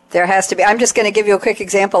 There has to be. I'm just going to give you a quick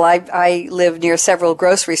example. I live near several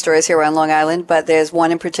grocery stores here on Long Island, but there's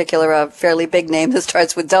one in particular, a fairly big name that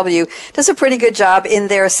starts with W, does a pretty good job in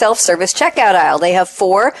their self-service checkout aisle. They have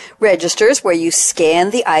 4 registers where you scan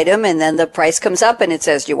the item and then the price comes up and it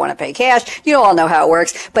says, do you want to pay cash? You all know how it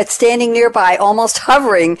works. But standing nearby, almost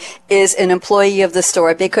hovering, is an employee of the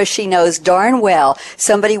store because she knows darn well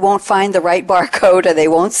somebody won't find the right barcode or they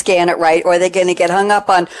won't scan it right or they're going to get hung up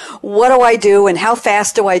on what do I do and how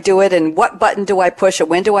fast do I do it, and what button do I push, and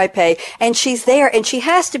when do I pay? And she's there, and she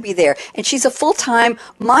has to be there. And she's a full-time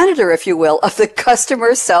monitor, if you will, of the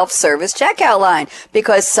customer self-service checkout line,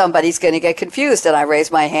 because somebody's going to get confused. And I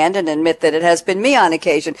raise my hand and admit that it has been me on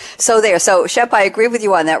occasion. So there. So, Shep, I agree with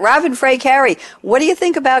you on that. Robin Frey Carey, what do you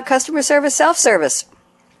think about customer service self-service?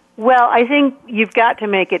 Well, I think you've got to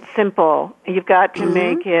make it simple. You've got to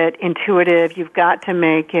make it intuitive. You've got to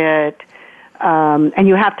make it, and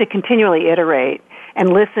you have to continually iterate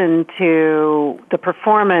and listen to the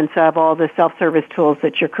performance of all the self-service tools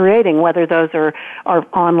that you're creating, whether those are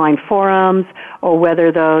online forums or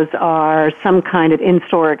whether those are some kind of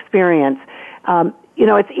in-store experience.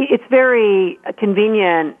 It's very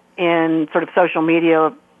convenient in sort of social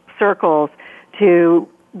media circles to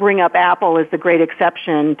bring up Apple as the great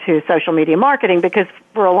exception to social media marketing, because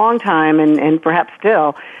for a long time, and perhaps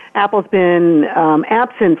still, Apple's been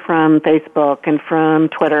absent from Facebook and from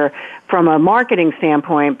Twitter from a marketing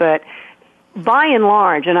standpoint. But by and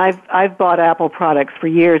large, and I've bought Apple products for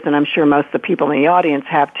years, and I'm sure most of the people in the audience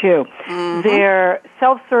have too, their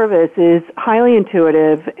self-service is highly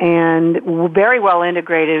intuitive and very well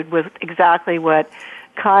integrated with exactly what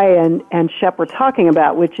Kai and Shep were talking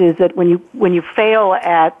about, which is that when you fail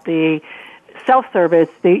at the self-service,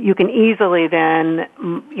 you can easily then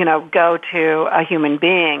go to a human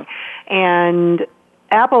being. And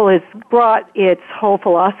Apple has brought its whole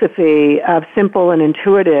philosophy of simple and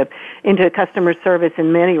intuitive into customer service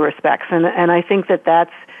in many respects, and I think that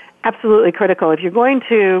that's absolutely critical. If you're going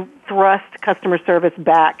to thrust customer service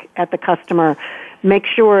back at the customer, make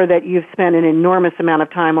sure that you've spent an enormous amount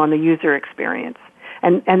of time on the user experience.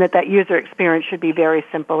 And that user experience should be very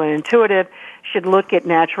simple and intuitive, should look at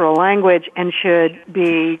natural language, and should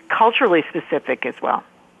be culturally specific as well.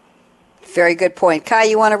 Very good point. Kai,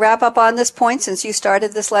 you want to wrap up on this point since you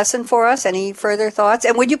started this lesson for us? Any further thoughts?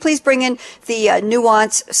 And would you please bring in the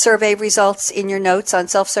Nuance survey results in your notes on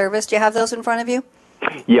self-service? Do you have those in front of you?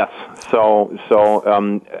 Yes. So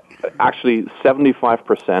actually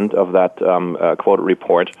 75% of that quoted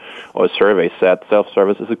report or survey said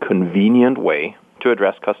self-service is a convenient way to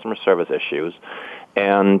address customer service issues,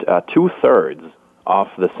 and 2/3 of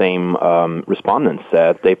the same respondents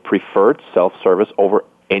said they preferred self-service over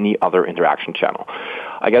any other interaction channel.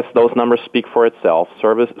 I guess those numbers speak for itself.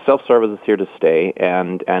 Self-service is here to stay,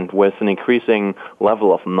 and with an increasing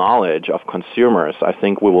level of knowledge of consumers, I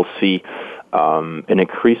think we will see an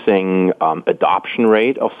increasing adoption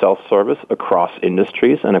rate of self-service across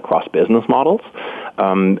industries and across business models.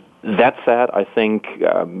 That said, I think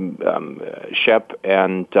Shep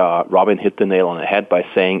and Robin hit the nail on the head by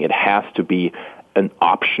saying it has to be an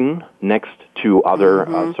option next to other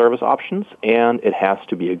service options, and it has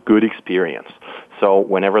to be a good experience. So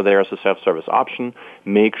whenever there's a self-service option,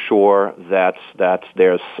 make sure that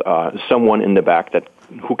there's someone in the back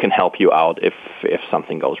who can help you out if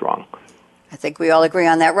something goes wrong. I think we all agree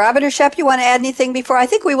on that. Robin or Shep, you want to add anything before? I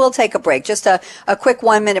think we will take a break, just a quick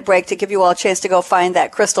 1-minute break to give you all a chance to go find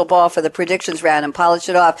that crystal ball for the predictions round and polish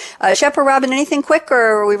it off. Shep or Robin, anything quick, or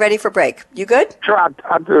are we ready for break? You good? Sure,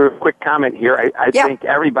 I'll do a quick comment here. I think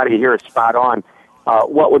everybody here is spot on.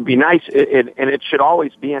 What would be nice, and it should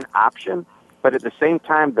always be an option, but at the same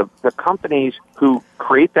time, the companies who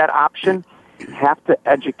create that option have to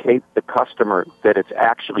educate the customer that it's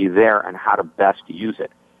actually there and how to best use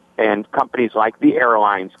it. And companies like the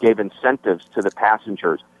airlines gave incentives to the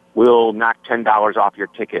passengers. We'll knock $10 off your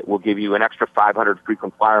ticket. We'll give you an extra 500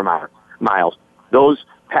 frequent flyer miles. Those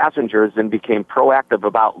passengers then became proactive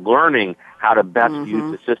about learning how to best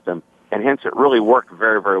use the system, and hence it really worked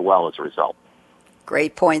very, very well as a result.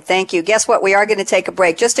 Great point. Thank you. Guess what? We are going to take a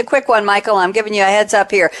break. Just a quick one, Michael. I'm giving you a heads up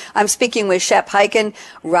here. I'm speaking with Shep Hyken,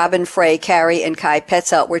 Robin Frey Carey, and Kai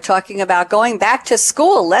Petzelt. We're talking about going back to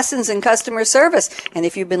school, lessons in customer service. And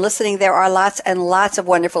if you've been listening, there are lots and lots of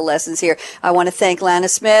wonderful lessons here. I want to thank Lana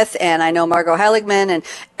Smith, and I know Margot Heiligman, and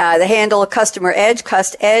the handle Customer Edge,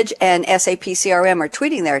 Cust Edge, and SAP CRM are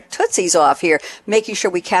tweeting their tootsies off here, making sure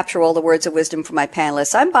we capture all the words of wisdom from my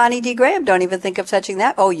panelists. I'm Bonnie D. Graham. Don't even think of touching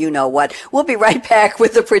that. Oh, you know what. We'll be right back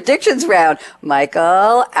with the predictions round.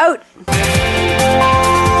 Michael, out.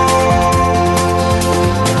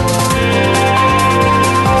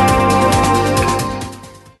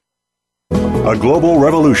 A global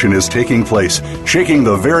revolution is taking place, shaking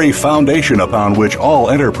the very foundation upon which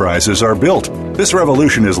all enterprises are built. This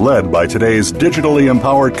revolution is led by today's digitally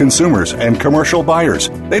empowered consumers and commercial buyers.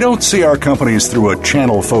 They don't see our companies through a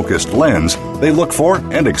channel-focused lens. They look for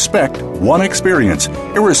and expect one experience,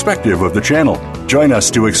 irrespective of the channel. Join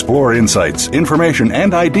us to explore insights, information,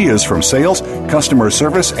 and ideas from sales, customer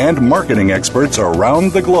service, and marketing experts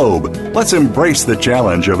around the globe. Let's embrace the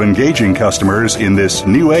challenge of engaging customers in this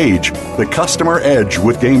new age. The Customer Edge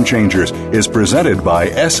with Game Changers is presented by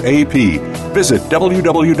SAP. Visit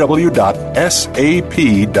www.sap.com.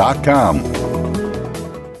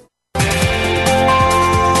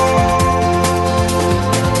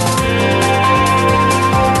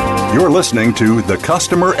 You're listening to The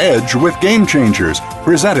Customer Edge with Game Changers,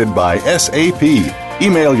 presented by SAP.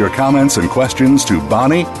 Email your comments and questions to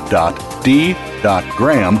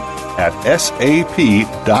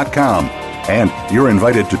bonnie.d.graham@sap.com. And you're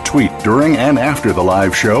invited to tweet during and after the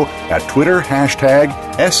live show at Twitter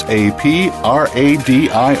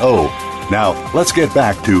 #SAPRADIO. Now, let's get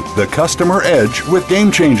back to The Customer Edge with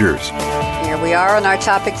Game Changers. Here we are, and our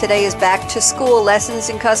topic today is back to school lessons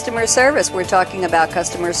in customer service. We're talking about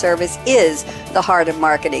customer service is the heart of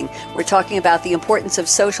marketing. We're talking about the importance of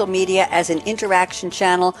social media as an interaction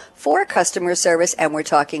channel for customer service, and we're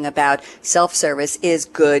talking about self-service is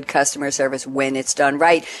good customer service when it's done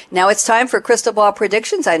right. Now it's time for crystal ball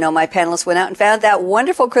predictions. I know my panelists went out and found that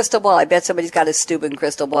wonderful crystal ball. I bet somebody's got a Steuben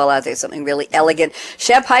crystal ball out there, something really elegant.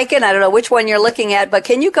 Shep Hyken, I don't know which one you're looking at, but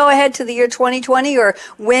can you go ahead to the year 2020, or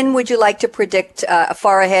when would you like to predict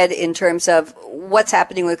far ahead in terms of what's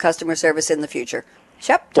happening with customer service in the future?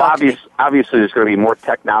 Shep, well, obviously there's going to be more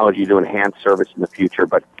technology to enhance service in the future,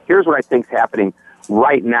 but here's what I think is happening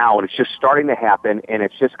right now, and it's just starting to happen, and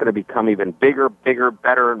it's just going to become even bigger,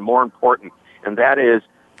 better, and more important, and that is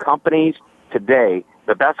companies today,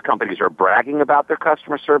 the best companies are bragging about their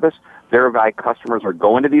customer service, thereby customers are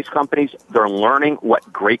going to these companies, they're learning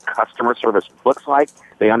what great customer service looks like,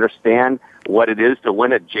 they understand what it is to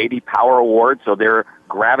win a J.D. Power Award, so they're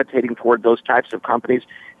gravitating toward those types of companies.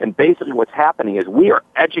 And basically what's happening is we are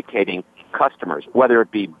educating customers, whether it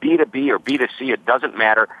be B2B or B2C, it doesn't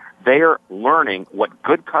matter. They are learning what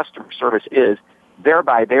good customer service is,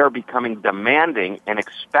 thereby they are becoming demanding and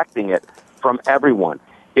expecting it from everyone.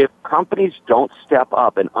 If companies don't step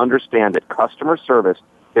up and understand that customer service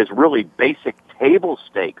is really basic table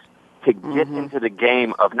stakes to get into the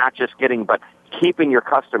game of not just getting, but keeping your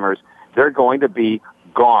customers, they're going to be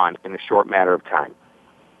gone in a short matter of time.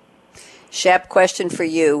 Shep, question for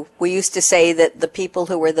you. We used to say that the people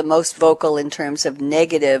who were the most vocal in terms of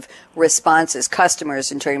negative responses,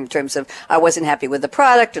 customers in terms of I wasn't happy with the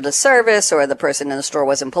product or the service or the person in the store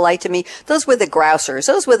wasn't polite to me, those were the grousers.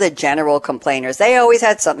 Those were the general complainers. They always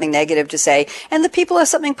had something negative to say. And the people who have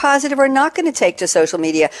something positive are not going to take to social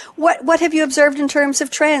media. What have you observed in terms of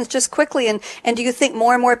trends, just quickly? And do you think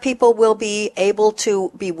more and more people will be able to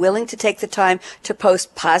be willing to take the time to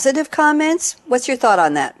post positive comments? What's your thought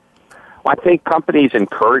on that? Well, I think companies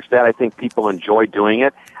encourage that. I think people enjoy doing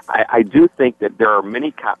it. I do think that there are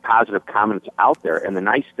many positive comments out there, and the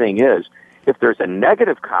nice thing is, if there's a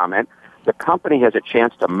negative comment, the company has a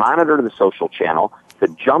chance to monitor the social channel, to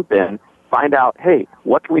jump in, find out, hey,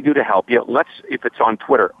 what can we do to help you? If it's on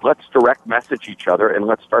Twitter, let's direct message each other, and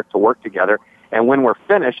let's start to work together. And when we're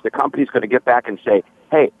finished, the company's going to get back and say,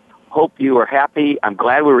 hey, hope you are happy. I'm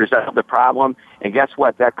glad we resolved the problem. And guess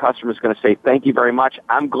what? That customer is going to say, thank you very much.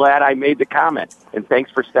 I'm glad I made the comment. And thanks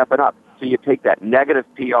for stepping up. So you take that negative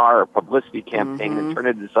PR or publicity campaign and turn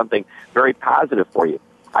it into something very positive for you.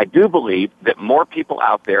 I do believe that more people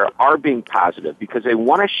out there are being positive because they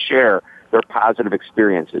want to share their positive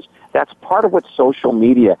experiences. That's part of what social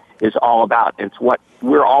media is all about. It's what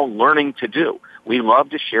we're all learning to do. We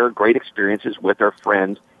love to share great experiences with our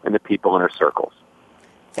friends and the people in our circles.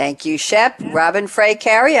 Thank you, Shep. Robin Frey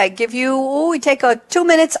Carey, I give you, we take 2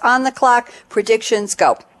 minutes on the clock. Predictions,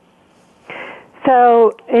 go.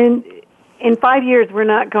 So in 5 years, we're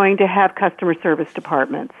not going to have customer service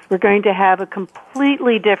departments. We're going to have a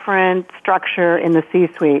completely different structure in the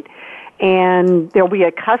C-suite. And there'll be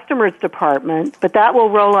a customers department, but that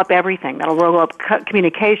will roll up everything. That'll roll up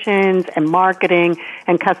communications and marketing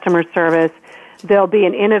and customer service. There'll be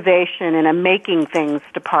an innovation and a making things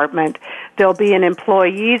department. There'll be an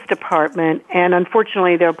employees department, and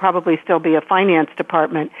unfortunately there'll probably still be a finance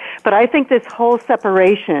department. But I think this whole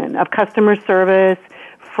separation of customer service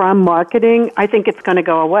from marketing, I think it's going to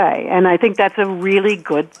go away, and I think that's a really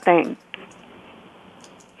good thing.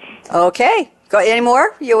 Okay. Go, any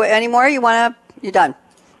more? You want to? You're done.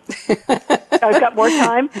 I've got more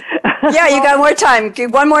time? Yeah, you got more time.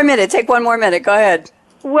 1 more minute. Take 1 more minute. Go ahead.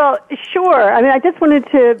 Well, sure. I mean, I just wanted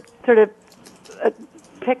to sort of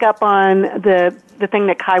pick up on the thing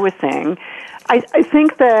that Kai was saying. I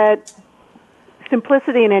think that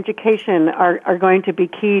simplicity and education are going to be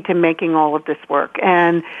key to making all of this work.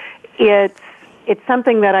 And it's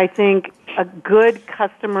something that I think a good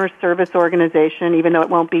customer service organization, even though it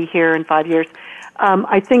won't be here in 5 years,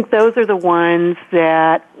 I think those are the ones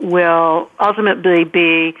that will ultimately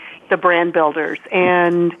be the brand builders.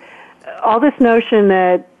 And all this notion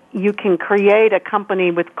that you can create a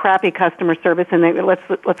company with crappy customer service, and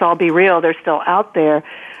let's all be real, they're still out there.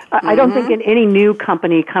 I don't think in any new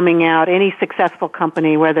company coming out, any successful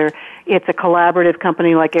company, whether it's a collaborative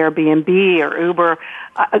company like Airbnb or Uber,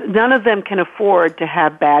 none of them can afford to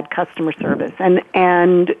have bad customer service.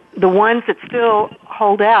 And the ones that still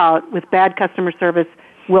hold out with bad customer service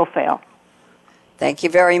will fail. Thank you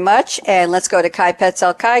very much. And let's go to Kai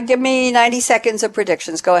Petzel. Kai, give me 90 seconds of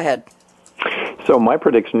predictions. Go ahead. So my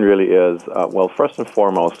prediction really is, first and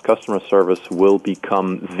foremost, customer service will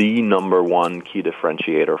become the number one key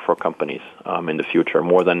differentiator for companies in the future,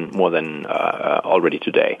 more than already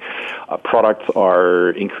today. Products are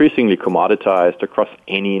increasingly commoditized across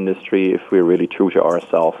any industry if we're really true to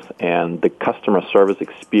ourselves, and the customer service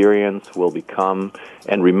experience will become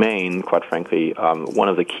and remain, quite frankly, one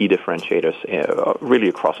of the key differentiators really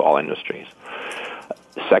across all industries.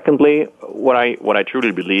 Secondly, what I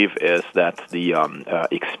truly believe is that the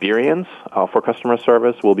experience for customer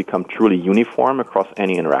service will become truly uniform across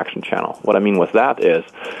any interaction channel. What I mean with that is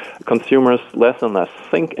consumers less and less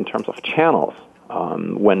think in terms of channels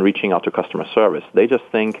when reaching out to customer service. They just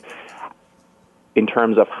think in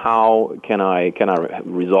terms of how can I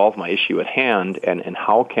resolve my issue at hand, and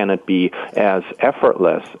how can it be as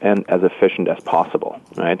effortless and as efficient as possible,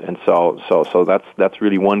 right? And so that's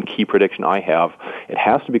really one key prediction I have. It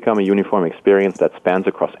has to become a uniform experience that spans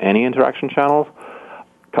across any interaction channels.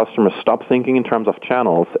 Customers stop thinking in terms of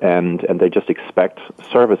channels, and they just expect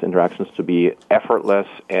service interactions to be effortless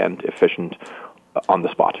and efficient on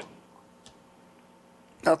the spot.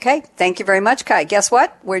 Okay. Thank you very much, Kai. Guess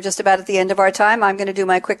what? We're just about at the end of our time. I'm going to do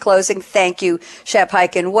my quick closing. Thank you, Shep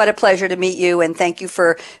Hyken. What a pleasure to meet you, and thank you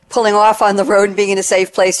for pulling off on the road and being in a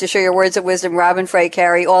safe place to share your words of wisdom. Robin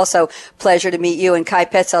Frey-Carey, also pleasure to meet you. And Kai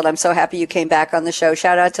Petzel, I'm so happy you came back on the show.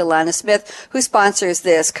 Shout out to Lana Smith, who sponsors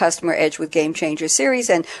this Customer Edge with Game Changer series,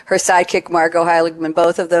 and her sidekick, Margot Heiligman,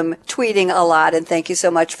 both of them tweeting a lot, and thank you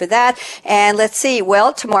so much for that. And let's see.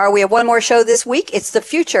 Well, tomorrow we have one more show this week. It's the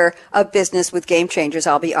future of business with Game Changers.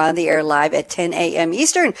 I'll be on the air live at 10 a.m.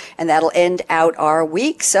 Eastern, and that'll end out our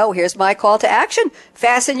week. So here's my call to action.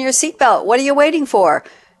 Fasten your seatbelt. What are you waiting for?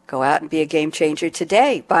 Go out and be a game changer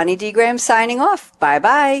today. Bonnie D. Graham signing off.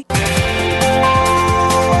 Bye-bye.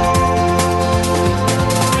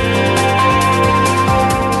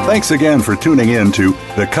 Thanks again for tuning in to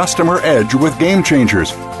The Customer Edge with Game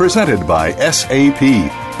Changers, presented by SAP.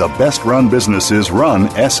 The best-run businesses run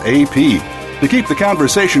SAP. To keep the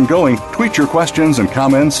conversation going, tweet your questions and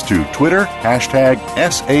comments to Twitter,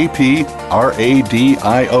 #SAPRADIO.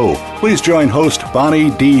 Please join host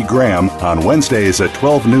Bonnie D. Graham on Wednesdays at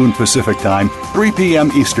 12 noon Pacific Time, 3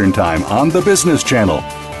 p.m. Eastern Time on the Business Channel.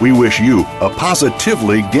 We wish you a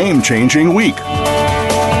positively game-changing week.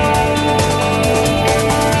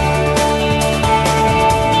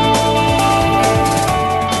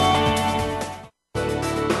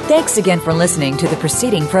 Thanks again for listening to the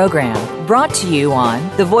preceding program, brought to you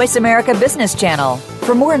on the Voice America Business Channel.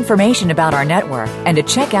 For more information about our network and to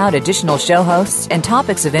check out additional show hosts and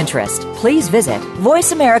topics of interest, please visit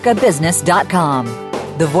voiceamericabusiness.com.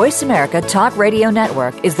 The Voice America Talk Radio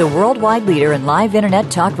Network is the worldwide leader in live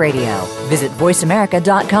Internet talk radio. Visit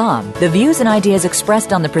voiceamerica.com. The views and ideas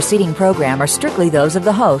expressed on the preceding program are strictly those of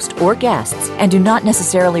the host or guests and do not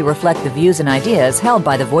necessarily reflect the views and ideas held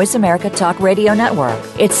by the Voice America Talk Radio Network,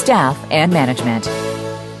 its staff, and management.